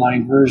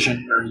streamlined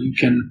version where you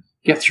can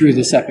get through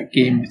this epic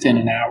game within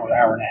an hour,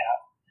 hour and a half.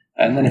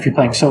 And then if you're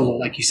playing solo,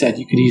 like you said,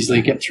 you could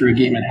easily get through a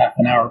game in half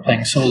an hour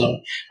playing solo.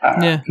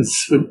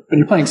 Because when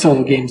you're playing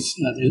solo games,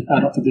 I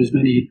don't think there's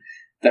many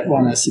that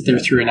want to sit there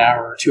through an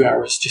hour or 2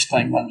 hours just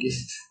playing one game.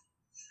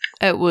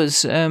 It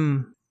was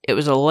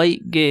a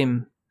light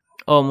game,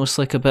 almost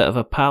like a bit of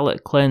a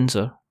palate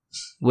cleanser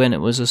when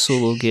it was a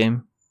solo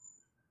game.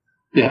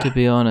 Yeah. To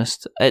be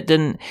honest,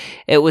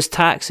 it was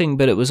taxing,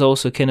 but it was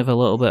also kind of a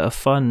little bit of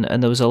fun,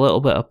 and there was a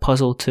little bit of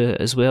puzzle to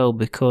it as well,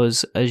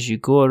 because as you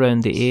go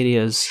around the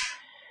areas,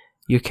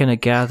 you're kind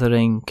of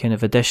gathering kind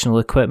of additional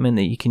equipment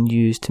that you can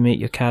use to make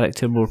your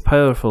character more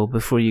powerful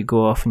before you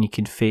go off and you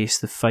can face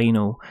the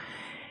final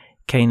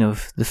kind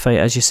of the fight,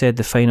 as you said,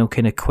 the final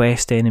kind of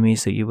quest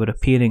enemies that you were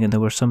appearing, and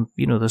there were some,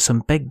 there's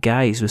some big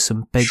guys with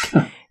some big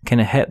kind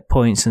of hit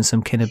points and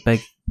some kind of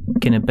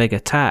big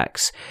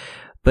attacks,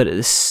 but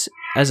it's,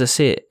 as I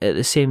say, at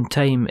the same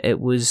time,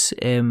 it was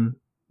you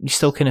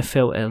still kind of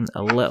felt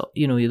a little,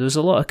 there was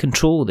a lot of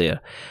control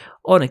there.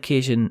 On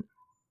occasion,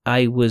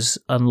 I was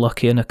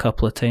unlucky in a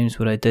couple of times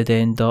where I did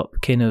end up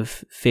kind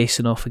of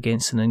facing off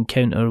against an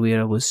encounter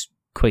where I was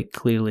quite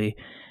clearly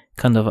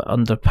kind of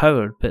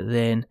underpowered. But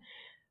then,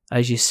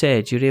 as you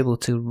said, you're able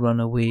to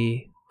run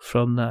away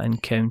from that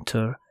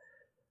encounter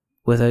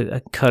without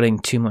incurring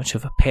too much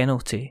of a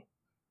penalty,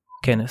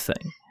 kind of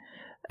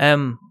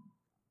thing.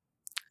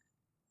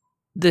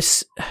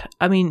 This,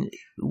 I mean,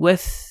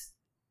 with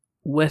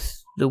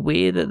the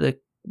way that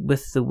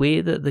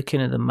the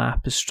kind of the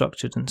map is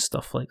structured and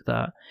stuff like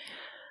that,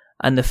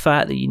 and the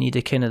fact that you need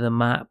a kind of the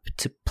map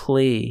to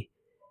play,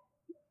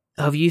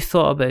 have you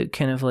thought about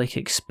kind of like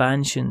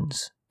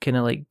expansions, kind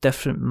of like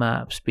different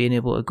maps, being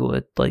able to go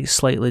to like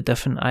slightly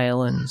different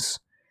islands,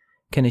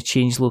 kind of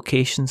change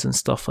locations and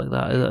stuff like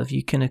that? Have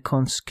you kind of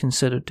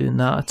considered doing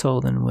that at all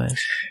then, Wes?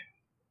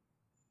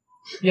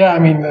 Yeah, I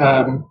mean,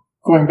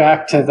 going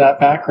back to that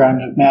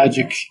background of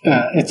Magic,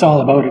 it's all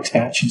about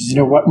expansions.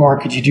 What more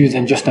could you do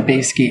than just a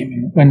base game?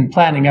 And when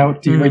planning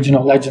out the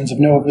original Legends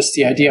of Novus,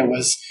 the idea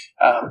was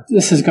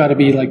this has got to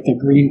be like the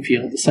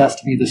greenfield. This has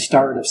to be the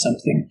start of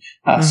something.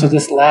 So the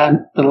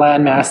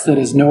landmass that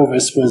is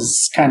Novus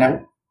was kind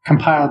of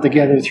compiled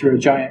together through a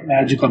giant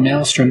magical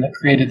maelstrom that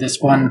created this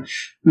one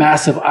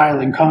massive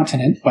island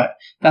continent. But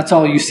that's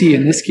all you see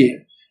in this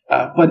game.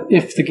 But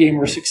if the game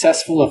were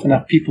successful, if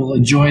enough people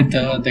enjoyed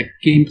the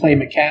gameplay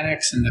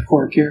mechanics and the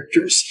core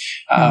characters,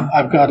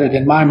 I've got it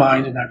in my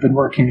mind, and I've been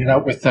working it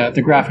out with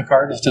the graphic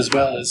artist as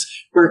well, as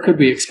where could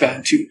we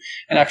expand to.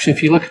 And actually,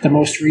 if you look at the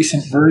most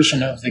recent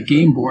version of the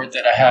game board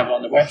that I have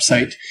on the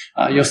website,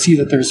 you'll see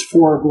that there's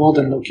 4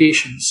 golden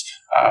locations,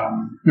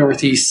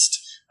 northeast,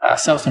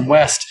 south, and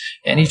west,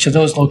 and each of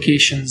those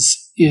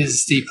locations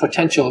is the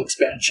potential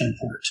expansion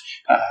port.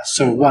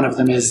 So one of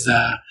them is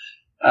the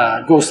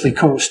Ghostly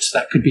Coast.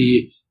 That could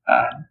be,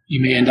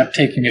 you may end up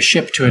taking a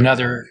ship to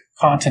another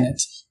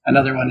continent.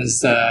 Another one is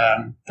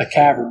the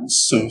caverns,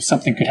 so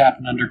something could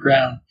happen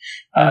underground.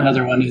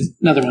 Another one is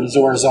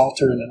Zora's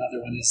Altar, and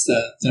another one is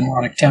the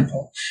Demonic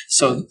Temple.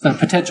 So the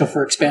potential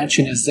for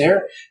expansion is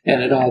there,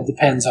 and it all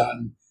depends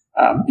on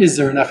is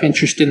there enough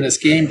interest in this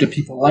game? Do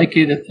people like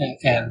it,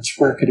 and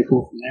where could it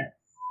go from there?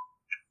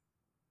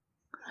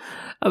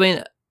 I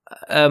mean,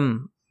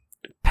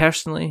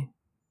 personally,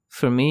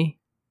 for me,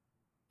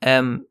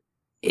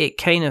 it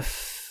kind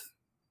of,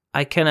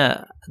 I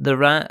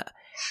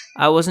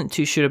wasn't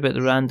too sure about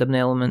the random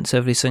elements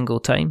every single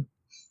time,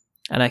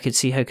 and I could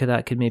see how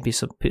that could maybe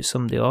put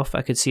somebody off.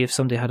 I could see if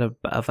somebody had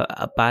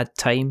a bad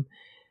time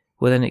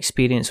with an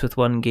experience with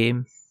one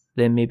game,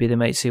 then maybe they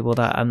might say, well,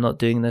 I'm not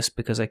doing this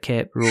because I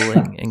kept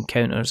rolling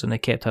encounters and I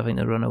kept having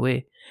to run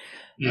away.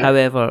 Yeah.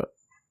 However,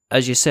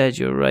 as you said,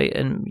 you're right,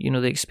 and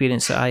the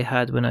experience that I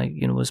had when I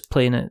was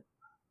playing it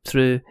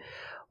through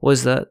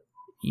was that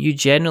you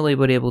generally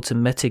were able to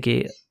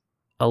mitigate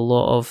a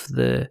lot of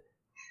the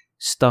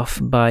stuff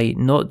by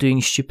not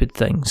doing stupid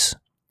things,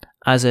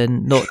 as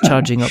in not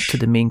charging up to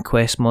the main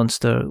quest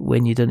monster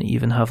when you didn't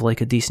even have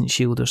like a decent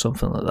shield or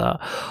something like that,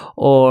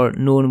 or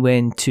knowing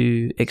when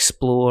to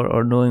explore,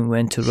 or knowing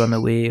when to run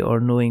away, or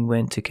knowing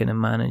when to kind of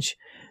manage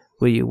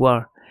where you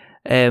were.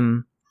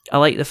 I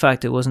like the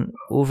fact it wasn't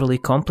overly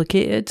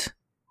complicated,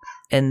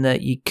 in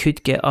that you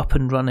could get up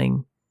and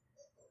running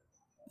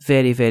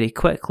very, very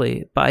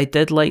quickly. But I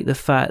did like the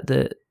fact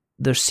that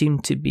there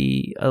seemed to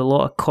be a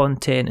lot of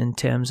content in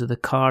terms of the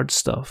card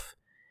stuff,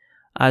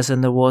 as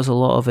in there was a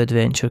lot of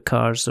adventure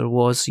cards, there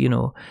was a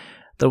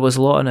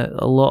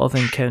lot of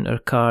encounter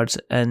cards,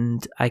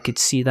 and I could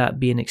see that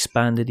being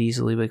expanded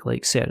easily with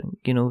like certain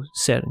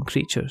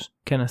creatures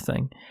kind of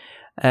thing.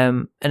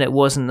 And it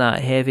wasn't that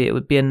heavy. It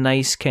would be a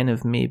nice kind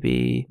of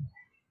maybe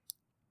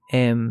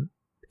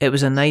it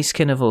was a nice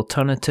kind of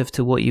alternative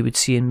to what you would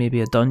see in maybe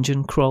a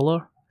dungeon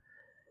crawler.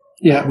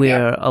 Yeah,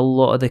 where a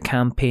lot of the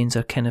campaigns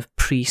are kind of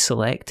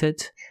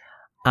pre-selected,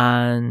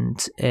 and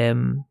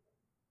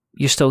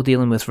you're still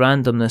dealing with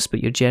randomness,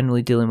 but you're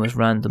generally dealing with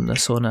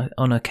randomness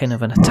on a kind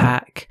of an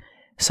attack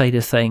side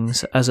of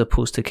things, as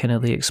opposed to kind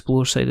of the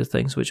explore side of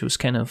things, which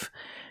kind of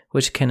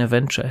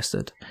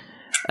interested.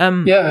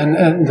 And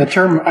the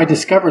term, I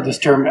discovered this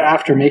term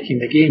after making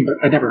the game, but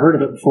I never heard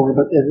of it before,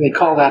 but they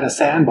call that a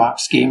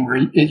sandbox game, where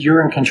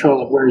you're in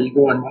control of where you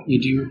go and what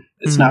you do.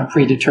 It's not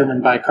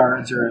predetermined by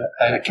cards or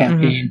a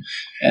campaign.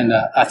 And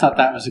I thought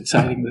that was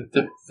exciting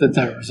that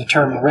there was a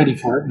term already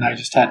for it, and I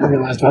just hadn't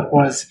realized what it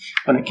was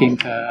when it came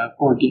to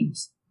board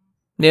games.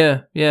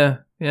 Yeah.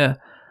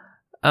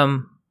 I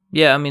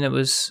mean, it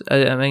was,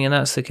 and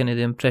that's the kind of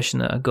the impression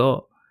that I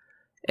got.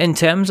 In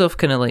terms of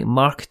kind of like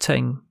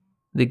marketing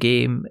the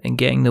game and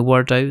getting the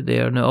word out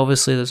there, now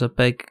obviously there's a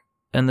big,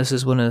 and this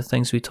is one of the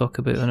things we talk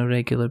about on a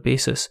regular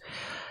basis,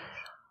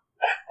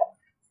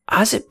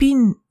 has it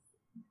been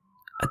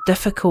a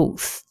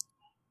difficult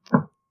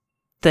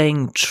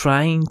thing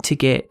trying to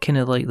get kind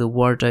of like the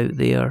word out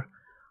there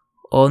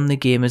on the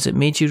game? Has it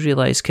made you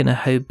realise kind of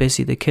how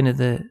busy the kind of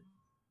the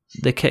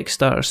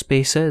Kickstarter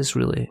space is,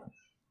 really?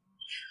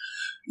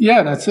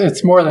 Yeah,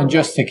 it's more than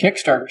just the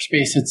Kickstarter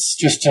space. It's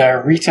just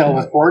retail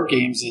with board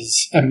games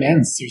is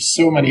immense. There's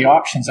so many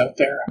options out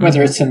there,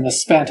 whether it's in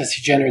this fantasy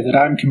genre that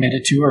I'm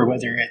committed to, or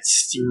whether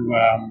it's through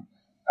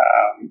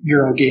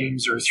Euro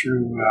games or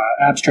through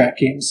abstract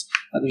games.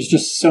 There's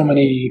just so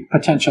many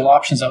potential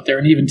options out there.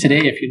 And even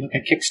today, if you look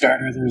at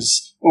Kickstarter,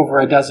 there's over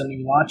a dozen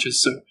new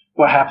launches. So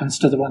what happens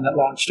to the one that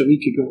launched a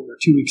week ago or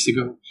 2 weeks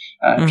ago?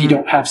 If you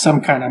don't have some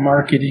kind of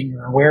marketing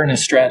or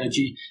awareness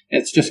strategy,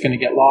 it's just going to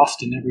get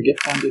lost and never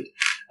get funded.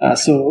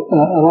 So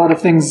a lot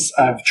of things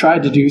I've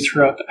tried to do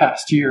throughout the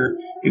past year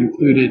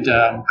included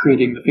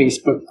creating the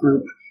Facebook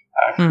group,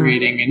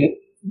 creating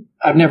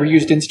I've never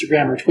used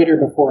Instagram or Twitter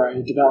before I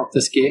developed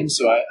this game,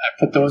 so I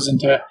put those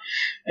into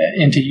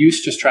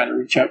use, just trying to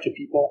reach out to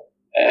people.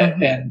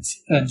 And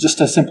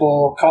just a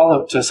simple call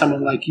out to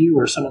someone like you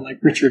or someone like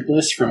Richard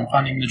Bliss from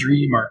Hunting the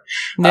Dream, or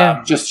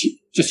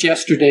just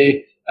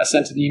yesterday I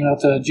sent an email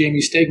to Jamie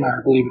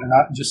Stegmaier, believe it or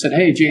not, and just said,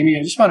 "Hey, Jamie,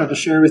 I just wanted to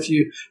share with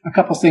you a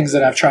couple things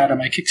that I've tried on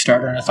my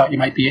Kickstarter, and I thought you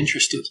might be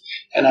interested."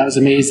 And I was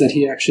amazed that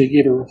he actually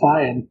gave a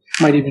reply and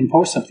might even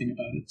post something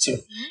about it. So,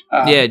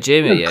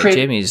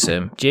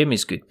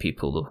 Jamie's good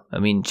people, though. I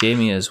mean,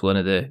 Jamie is one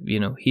of the,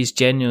 he's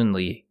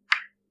genuinely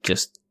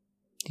just,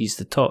 he's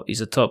the top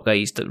guy.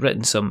 He's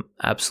written some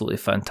absolutely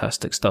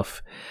fantastic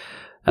stuff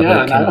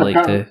about kind of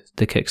like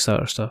the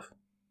Kickstarter stuff.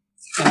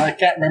 And I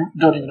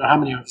don't even know how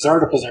many of his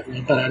articles I've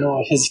read, but I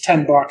know his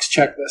 10-box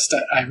checklist,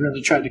 I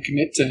really tried to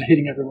commit to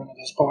hitting every one of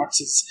those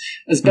boxes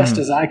as best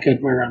as I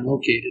could where I'm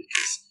located,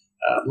 because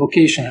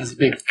location has a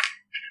big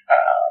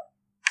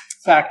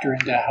factor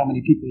into how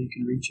many people you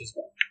can reach as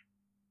well.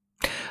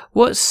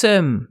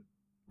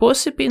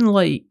 What's it been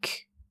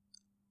like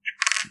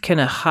kind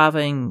of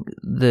having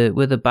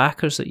with the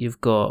backers that you've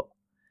got,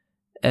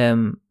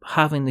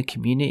 having the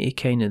community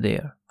kind of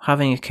there,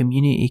 having a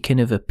community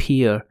kind of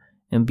appear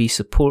and be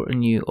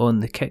supporting you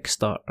on the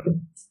Kickstarter,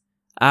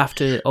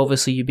 after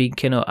obviously you being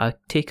kind of, I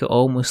take it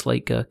almost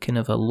like a kind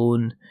of a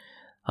lone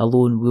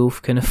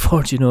wolf kind of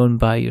forging on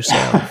by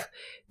yourself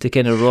to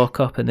kind of rock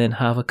up and then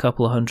have a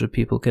couple of hundred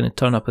people kind of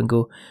turn up and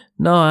go,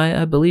 "No,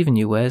 I believe in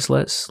you, Wes.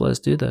 Let's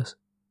do this."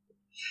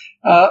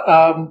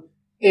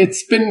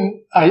 It's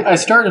been, I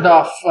started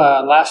off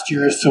last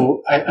year,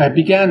 so I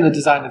began the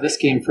design of this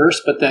game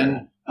first, but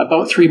then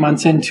about 3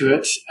 months into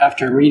it,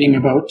 after reading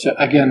about,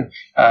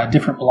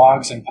 different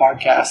blogs and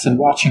podcasts and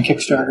watching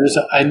Kickstarters,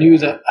 I knew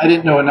that I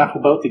didn't know enough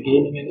about the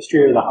gaming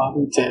industry or the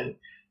hobby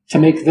to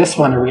make this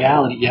one a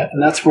reality yet.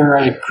 And that's where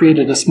I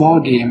created a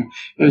small game.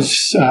 It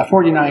was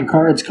 49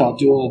 cards called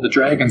Duel of the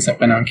Dragons that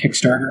went on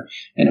Kickstarter.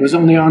 And it was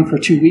only on for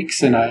 2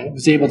 weeks, and I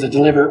was able to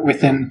deliver it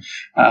within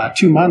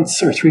 2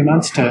 months or 3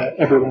 months to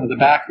every one of the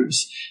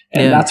backers.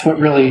 And that's what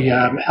really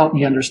helped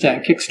me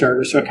understand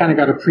Kickstarter. So I kind of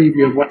got a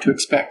preview of what to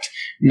expect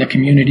in the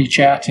community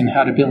chat and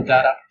how to build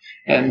that up.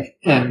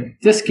 And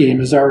this game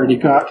has already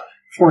got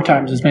 4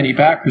 times as many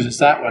backers as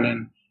that one.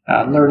 And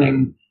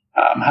learning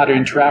how to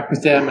interact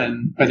with them,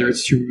 and whether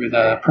it's through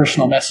the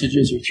personal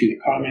messages or through the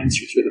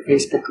comments or through the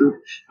Facebook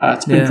group.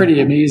 It's been pretty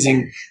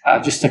amazing,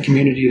 just a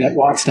community that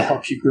wants to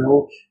help you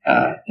grow.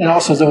 And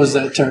also those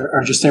that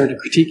are just there to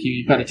critique you.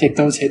 You've got to take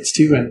those hits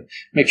too and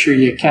make sure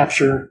you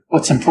capture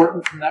what's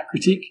important from that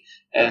critique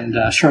and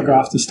shrug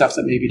off the stuff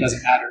that maybe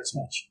doesn't matter as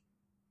much.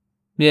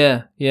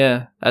 Yeah.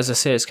 As I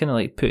say, it's kind of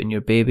like putting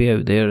your baby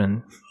out there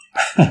and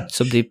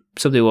somebody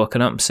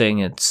walking up saying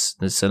it's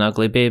an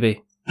ugly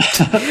baby.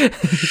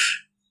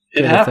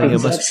 It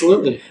happens,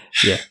 absolutely.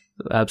 Yeah,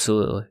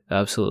 absolutely.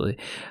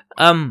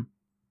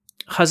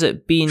 Has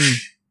it been,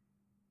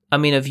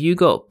 have you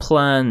got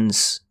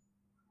plans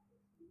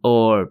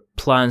for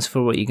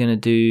what you're going to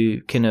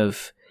do, kind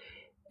of,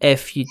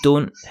 if you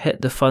don't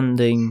hit the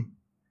funding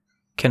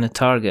kind of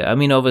target?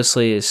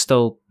 Obviously it's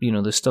still,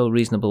 there's still a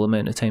reasonable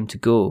amount of time to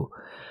go.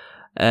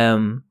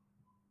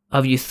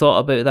 Have you thought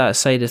about that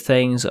side of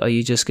things? Or are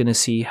you just going to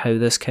see how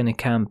this kind of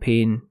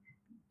campaign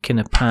kind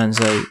of pans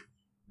out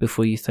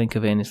before you think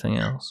of anything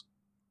else?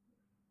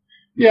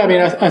 Yeah,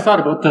 I thought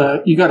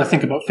about you got to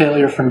think about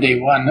failure from day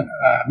one.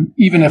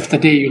 Even if the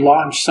day you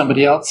launch,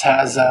 somebody else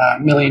has a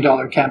 $1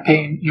 million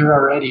campaign, you're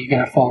already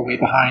going to fall way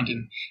behind.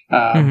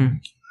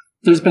 And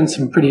there's been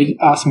some pretty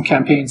awesome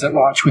campaigns that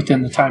launch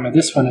within the time of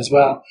this one as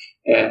well.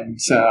 And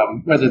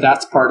whether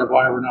that's part of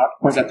why we're not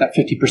quite at that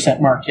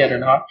 50% mark yet or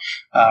not,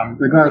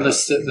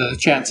 regardless, the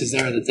chance is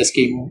there that this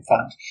game won't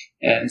fund.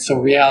 And so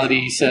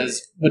reality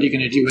says, what are you going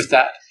to do with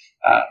that?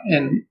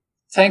 And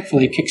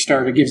thankfully,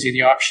 Kickstarter gives you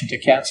the option to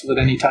cancel at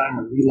any time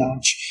or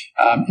relaunch.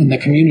 And the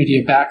community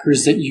of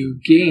backers that you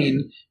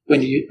gain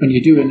when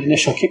you do an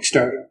initial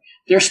Kickstarter,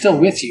 they're still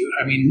with you.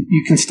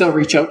 You can still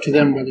reach out to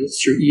them, whether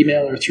it's through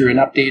email or through an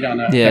update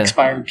on an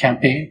expired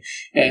campaign.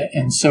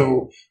 And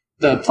so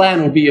the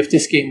plan would be, if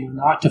this game were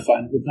not to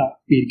fund, would not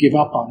be to give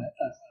up on it,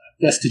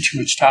 invested too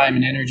much time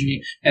and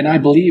energy. And I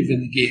believe in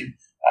the game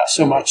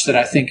so much that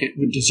I think it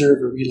would deserve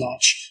a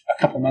relaunch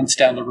a couple months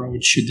down the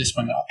road should this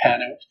one not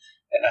pan out.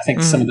 And I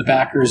think some of the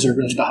backers are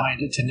really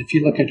behind it. And if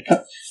you look at,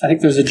 I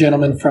think there's a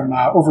gentleman from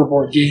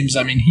Overboard Games.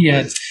 He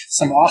had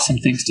some awesome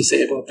things to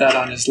say about that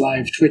on his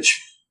live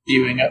Twitch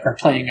viewing or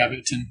playing of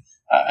it. And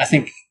I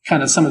think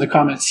kind of some of the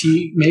comments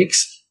he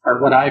makes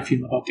are what I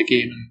feel about the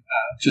game. And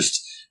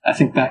I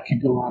think that can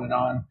go on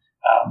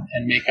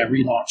and make a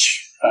relaunch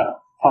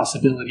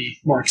possibility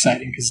more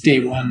exciting, because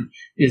day one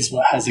is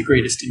what has the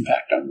greatest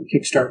impact on the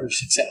Kickstarter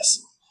success.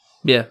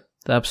 Yeah,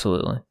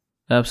 absolutely.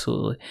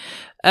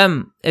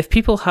 If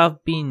people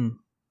have been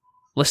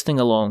listening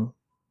along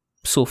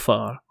so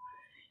far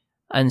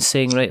and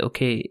saying, right,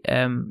 okay,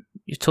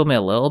 you told me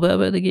a little bit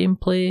about the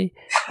gameplay,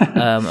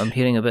 I'm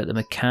hearing about the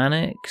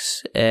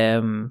mechanics,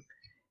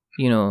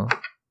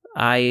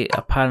 I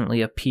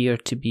apparently appear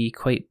to be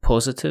quite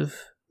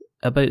positive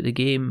about the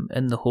game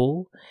in the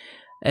whole.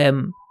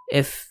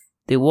 If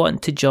they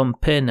want to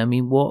jump in,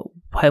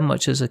 how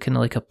much is a kind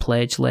of like a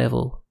pledge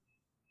level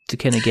to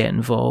kind of get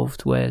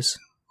involved, Wes?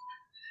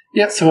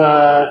 Yeah, so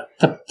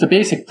the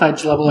basic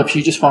pledge level, if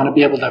you just want to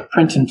be able to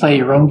print and play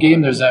your own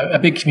game, there's a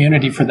big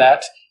community for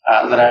that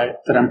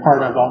that I'm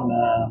part of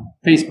on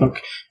Facebook.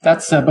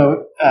 That's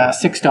about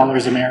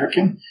 $6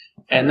 American.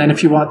 And then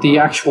if you want the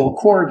actual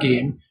core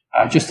game,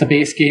 just the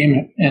base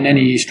game and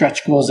any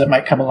stretch goals that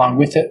might come along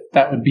with it,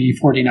 that would be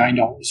 $49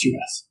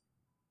 US.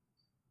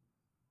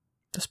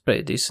 That's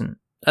pretty decent.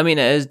 It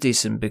is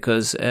decent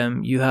because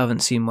you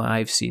haven't seen what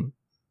I've seen.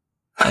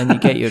 And you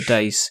get your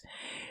dice.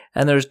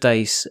 And there's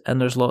dice,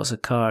 and there's lots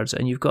of cards,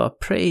 and you've got a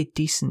pretty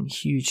decent,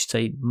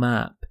 huge-sized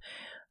map,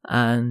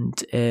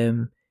 and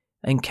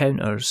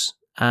encounters,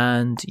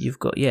 and you've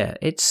got,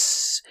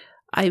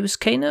 I was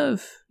kind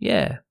of,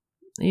 I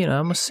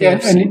must say,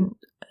 I've seen,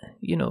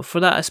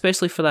 for that,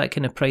 especially for that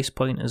kind of price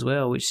point as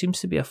well, which seems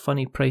to be a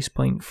funny price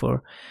point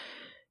for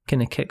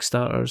kind of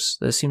Kickstarters.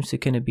 That seems to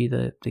kind of be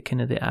the kind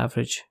of the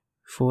average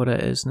for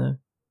it is now.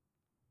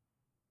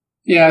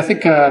 Yeah, I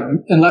think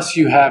unless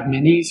you have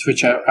minis,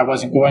 which I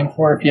wasn't going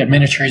for, if you have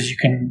miniatures, you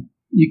can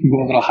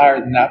go a little higher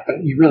than that, but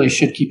you really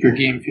should keep your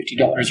game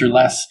 $50 or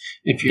less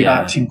if you're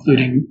not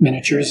including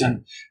miniatures.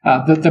 And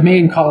the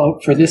main call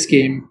out for this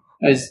game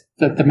is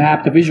that the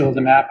map, the visual of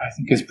the map, I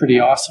think is pretty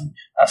awesome.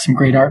 Some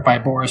great art by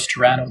Boris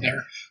Turano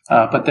there.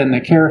 But then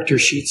the character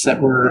sheets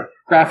that were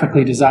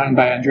graphically designed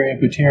by Andrea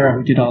Butera,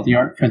 who did all the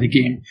art for the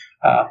game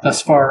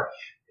thus far,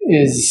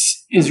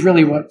 is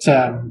really what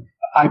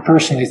I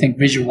personally think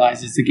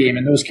visualizes the game.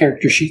 And those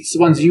character sheets, the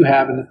ones you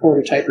have in the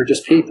prototype, are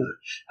just paper,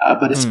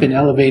 but it's been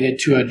elevated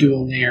to a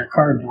dual layer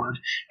cardboard,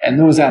 and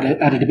those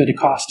added a bit of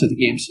cost to the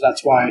game. So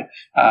that's why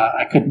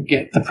I couldn't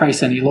get the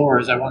price any lower,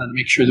 as I wanted to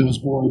make sure those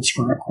boards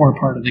were a core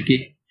part of the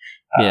game.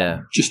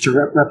 Just to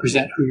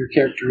represent who your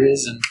character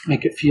is and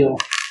make it feel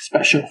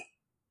special.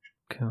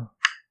 Cool.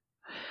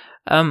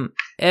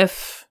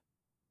 If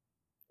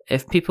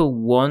people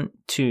want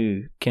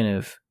to kind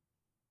of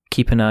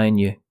keep an eye on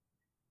you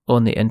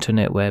on the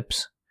internet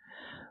webs,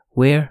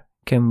 where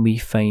can we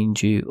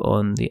find you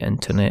on the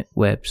internet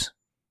webs?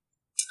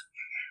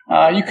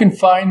 You can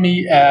find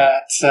me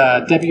at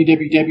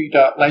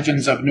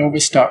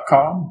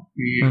www.legendsofnovus.com.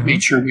 We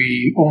made sure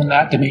we own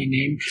that domain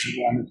name because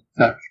we wanted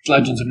that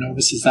Legends of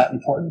Novus is that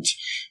important.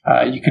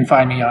 You can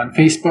find me on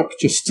Facebook,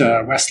 just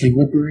Wesley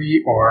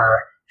Woodbury,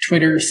 or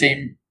Twitter,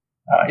 same.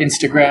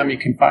 Instagram, you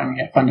can find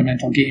me at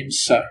Fundamental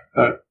Games.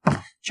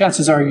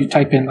 Chances are you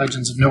type in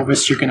Legends of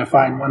Novus, you're going to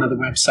find one of the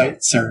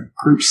websites or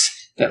groups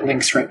that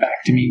links right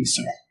back to me.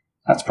 So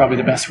that's probably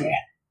the best way.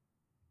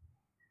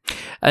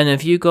 And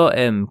have you got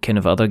kind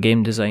of other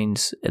game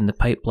designs in the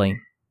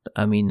pipeline?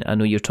 I mean, I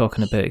know you're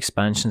talking about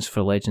expansions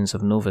for Legends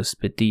of Novus,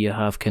 but do you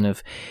have kind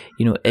of,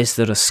 is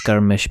there a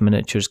skirmish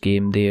miniatures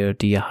game there?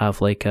 Do you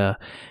have like a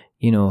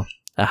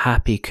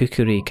happy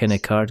cookery kind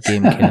of card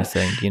game kind of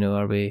thing?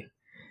 Are we,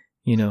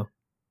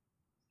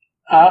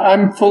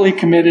 I'm fully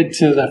committed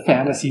to the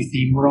fantasy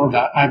theme world.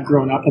 I've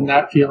grown up in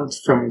that field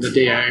from the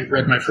day I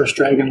read my first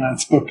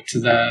Dragonlance book to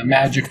the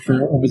Magic for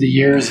over the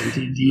years and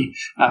D&D.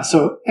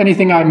 So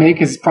anything I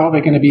make is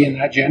probably going to be in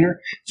that genre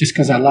just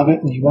because I love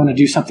it and you want to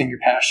do something you're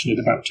passionate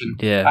about. And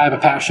I have a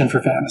passion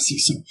for fantasy,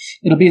 so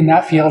it'll be in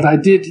that field. I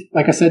did,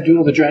 like I said,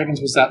 Duel of the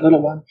Dragons was that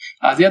little one.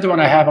 The other one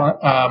I have,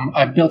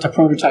 I've built a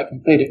prototype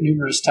and played it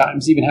numerous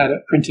times, even had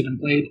it printed and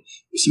played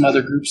with some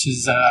other groups,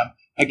 is a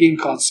game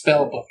called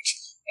Spellbooked.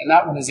 And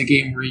that one is a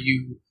game where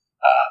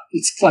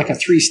it's like a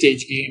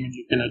 3-stage game, and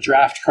you're going to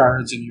draft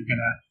cards, and you're going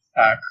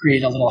to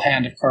create a little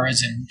hand of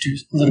cards and do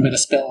a little bit of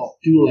spell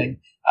dueling,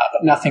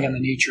 but nothing in the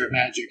nature of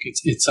Magic.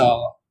 It's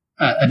all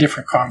a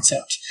different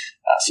concept.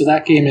 So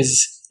that game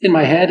is in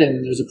my head,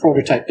 and there's a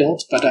prototype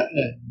built, but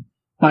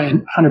my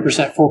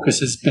 100% focus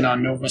has been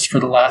on Novus for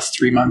the last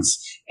 3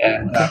 months,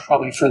 and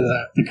probably for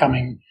the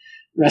coming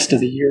rest of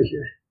the year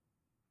here.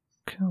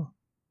 Cool.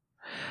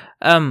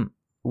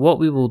 What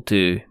we will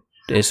do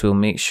is we'll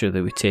make sure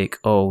that we take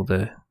all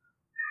the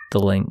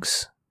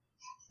links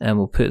and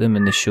we'll put them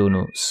in the show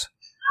notes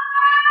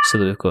so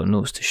that we've got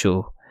notes to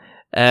show.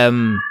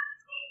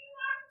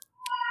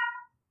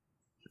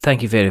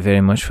 Thank you very,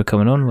 very much for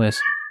coming on, Wes.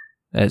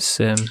 It's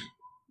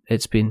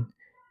been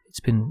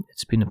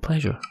a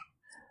pleasure.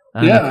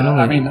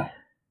 And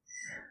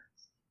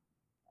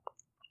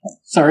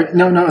sorry,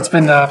 no, it's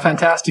been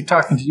fantastic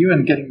talking to you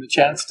and getting the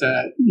chance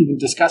to even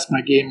discuss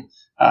my game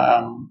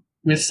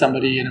with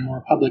somebody in a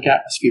more public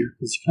atmosphere,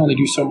 because you can only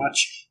do so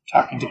much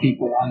talking to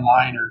people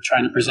online or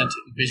trying to present it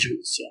in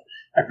visuals. So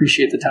I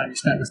appreciate the time you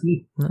spent with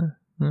me.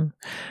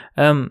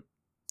 And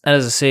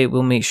as I say,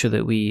 we'll make sure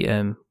that we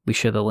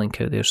share the link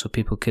out there so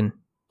people can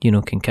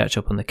catch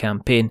up on the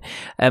campaign.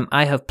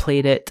 I have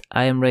played it.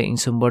 I am writing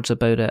some words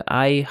about it.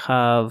 I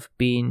have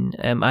been.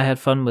 I had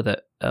fun with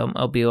it.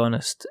 I'll be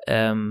honest.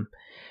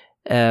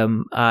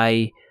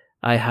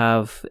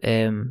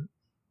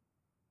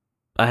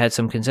 I had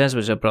some concerns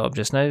which I brought up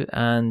just now,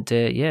 and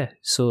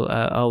so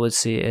I would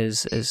say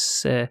is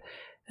it's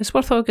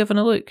worthwhile giving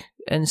a look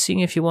and seeing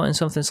if you're wanting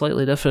something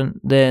slightly different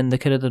than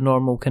the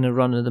normal kind of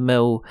run of the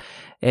mill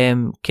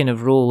kind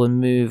of roll and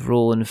move,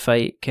 roll and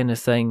fight kind of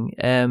thing.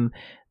 The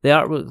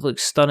artwork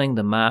looks stunning,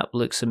 the map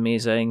looks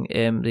amazing,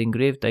 the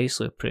engraved dice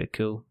look pretty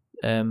cool.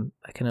 I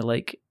kind of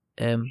like.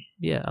 I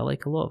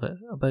like a lot of it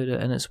about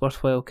it, and it's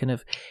worthwhile kind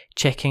of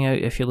checking out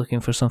if you're looking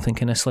for something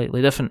kind of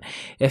slightly different.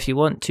 If you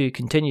want to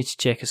continue to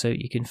check us out,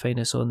 you can find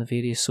us on the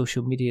various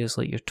social medias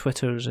like your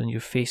Twitters and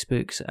your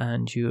Facebooks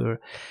and your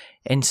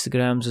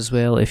Instagrams as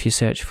well. If you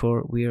search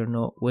for We're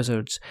Not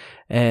Wizards,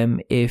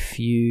 if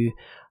you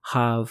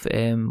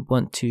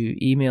want to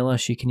email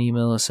us, you can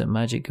email us at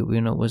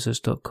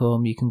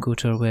magic@we'renotwizards.com. You can go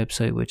to our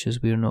website, which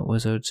is We're Not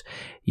Wizards.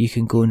 You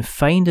can go and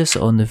find us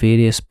on the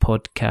various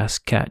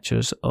podcast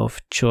catchers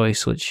of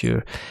choice, which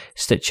are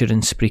Stitcher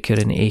and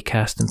Spreaker and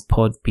Acast and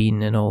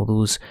Podbean and all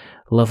those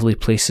lovely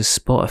places,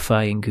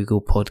 Spotify and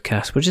Google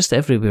Podcasts. We're just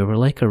everywhere. We're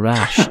like a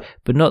rash,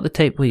 but not the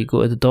type where you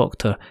go to the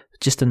doctor,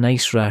 just a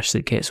nice rash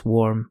that gets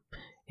warm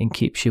and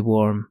keeps you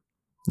warm.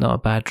 Not a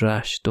bad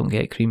rash. Don't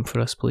get cream for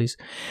us, please.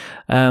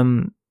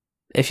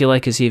 If you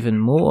like us even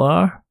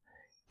more,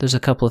 there's a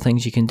couple of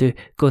things you can do.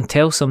 Go and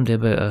tell somebody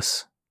about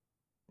us.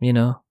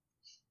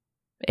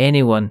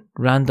 Anyone,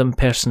 random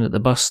person at the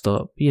bus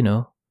stop,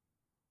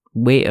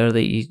 waiter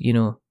that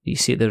you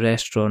see at the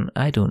restaurant.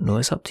 I don't know.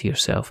 It's up to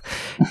yourself.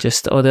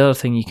 The other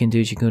thing you can do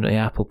is you can go to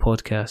Apple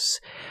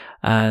Podcasts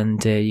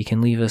and you can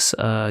leave us,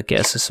 get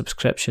us a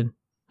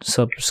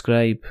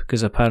subscribe,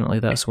 because apparently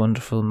that's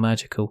wonderful and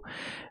magical.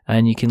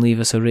 And you can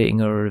leave us a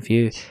rating or a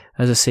review.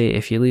 As I say,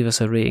 if you leave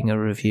us a rating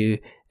or a review,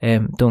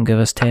 don't give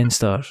us 10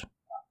 stars,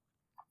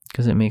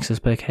 because it makes us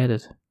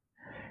big-headed.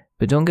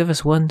 But don't give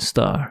us 1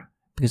 star,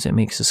 because it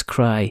makes us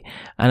cry.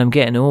 And I'm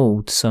getting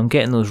old, so I'm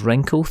getting those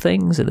wrinkle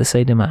things at the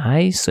side of my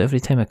eyes, so every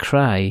time I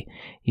cry,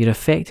 you're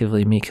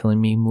effectively making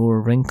me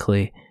more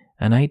wrinkly,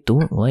 and I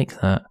don't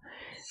like that.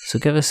 So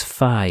give us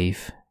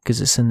 5,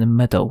 because it's in the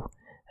middle,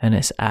 and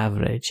it's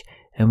average,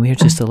 and we're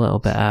just a little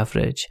bit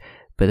average.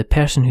 But the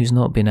person who's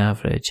not been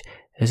average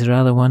is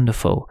rather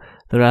wonderful.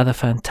 They're rather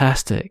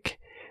fantastic.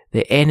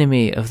 The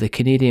enemy of the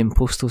Canadian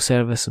Postal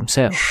Service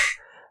himself.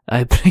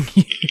 I bring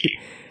you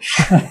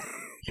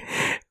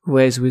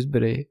Wes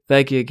Woodbury.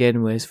 Thank you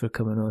again, Wes, for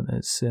coming on.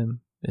 It's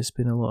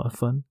been a lot of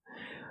fun.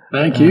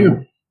 Thank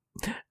you.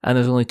 And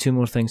there's only 2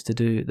 more things to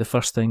do. The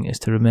first thing is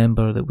to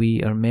remember that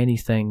we are many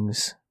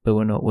things, but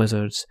we're not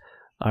wizards.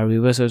 Are we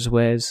wizards,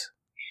 Wes?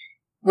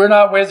 We're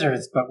not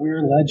wizards, but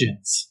we're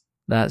legends.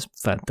 That's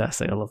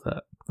fantastic. I love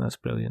that. That's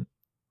brilliant.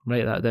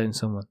 Write that down,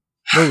 someone.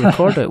 We'll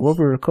record it. We'll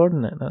be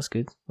recording it. That's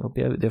good. We'll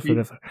be out there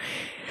forever.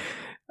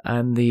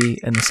 And the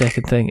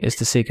second thing is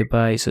to say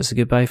goodbye. So it's a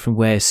goodbye from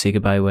Wes. Say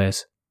goodbye,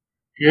 Wes.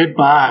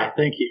 Goodbye.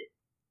 Thank you.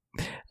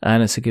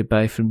 And it's a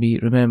goodbye from me.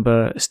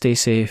 Remember, stay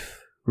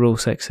safe, roll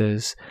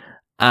 6s,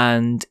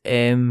 and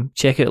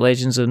check out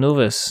Legends of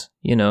Novus.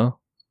 You know,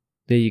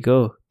 there you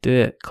go. Do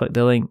it. Click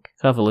the link.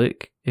 Have a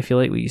look. If you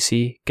like what you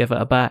see, give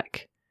it a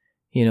back.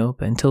 You know,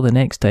 but until the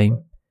next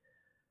time,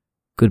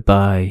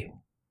 goodbye.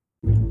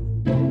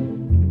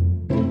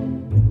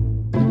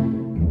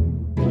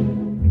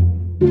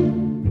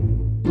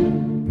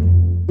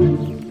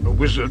 A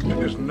wizard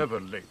is never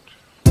late.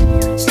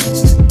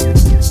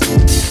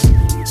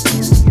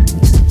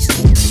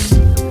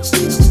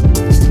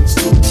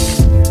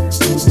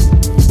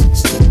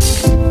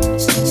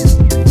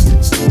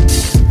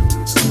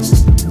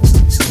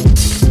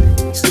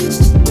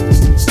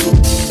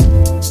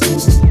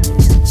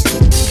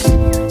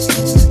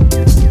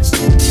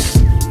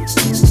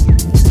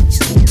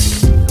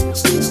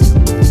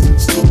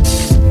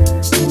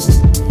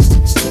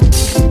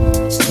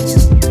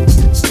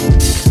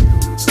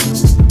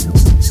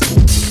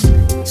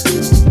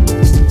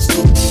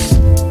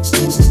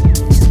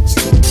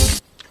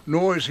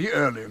 Nor is he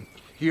early.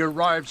 He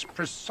arrives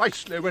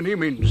precisely when he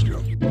means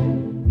to.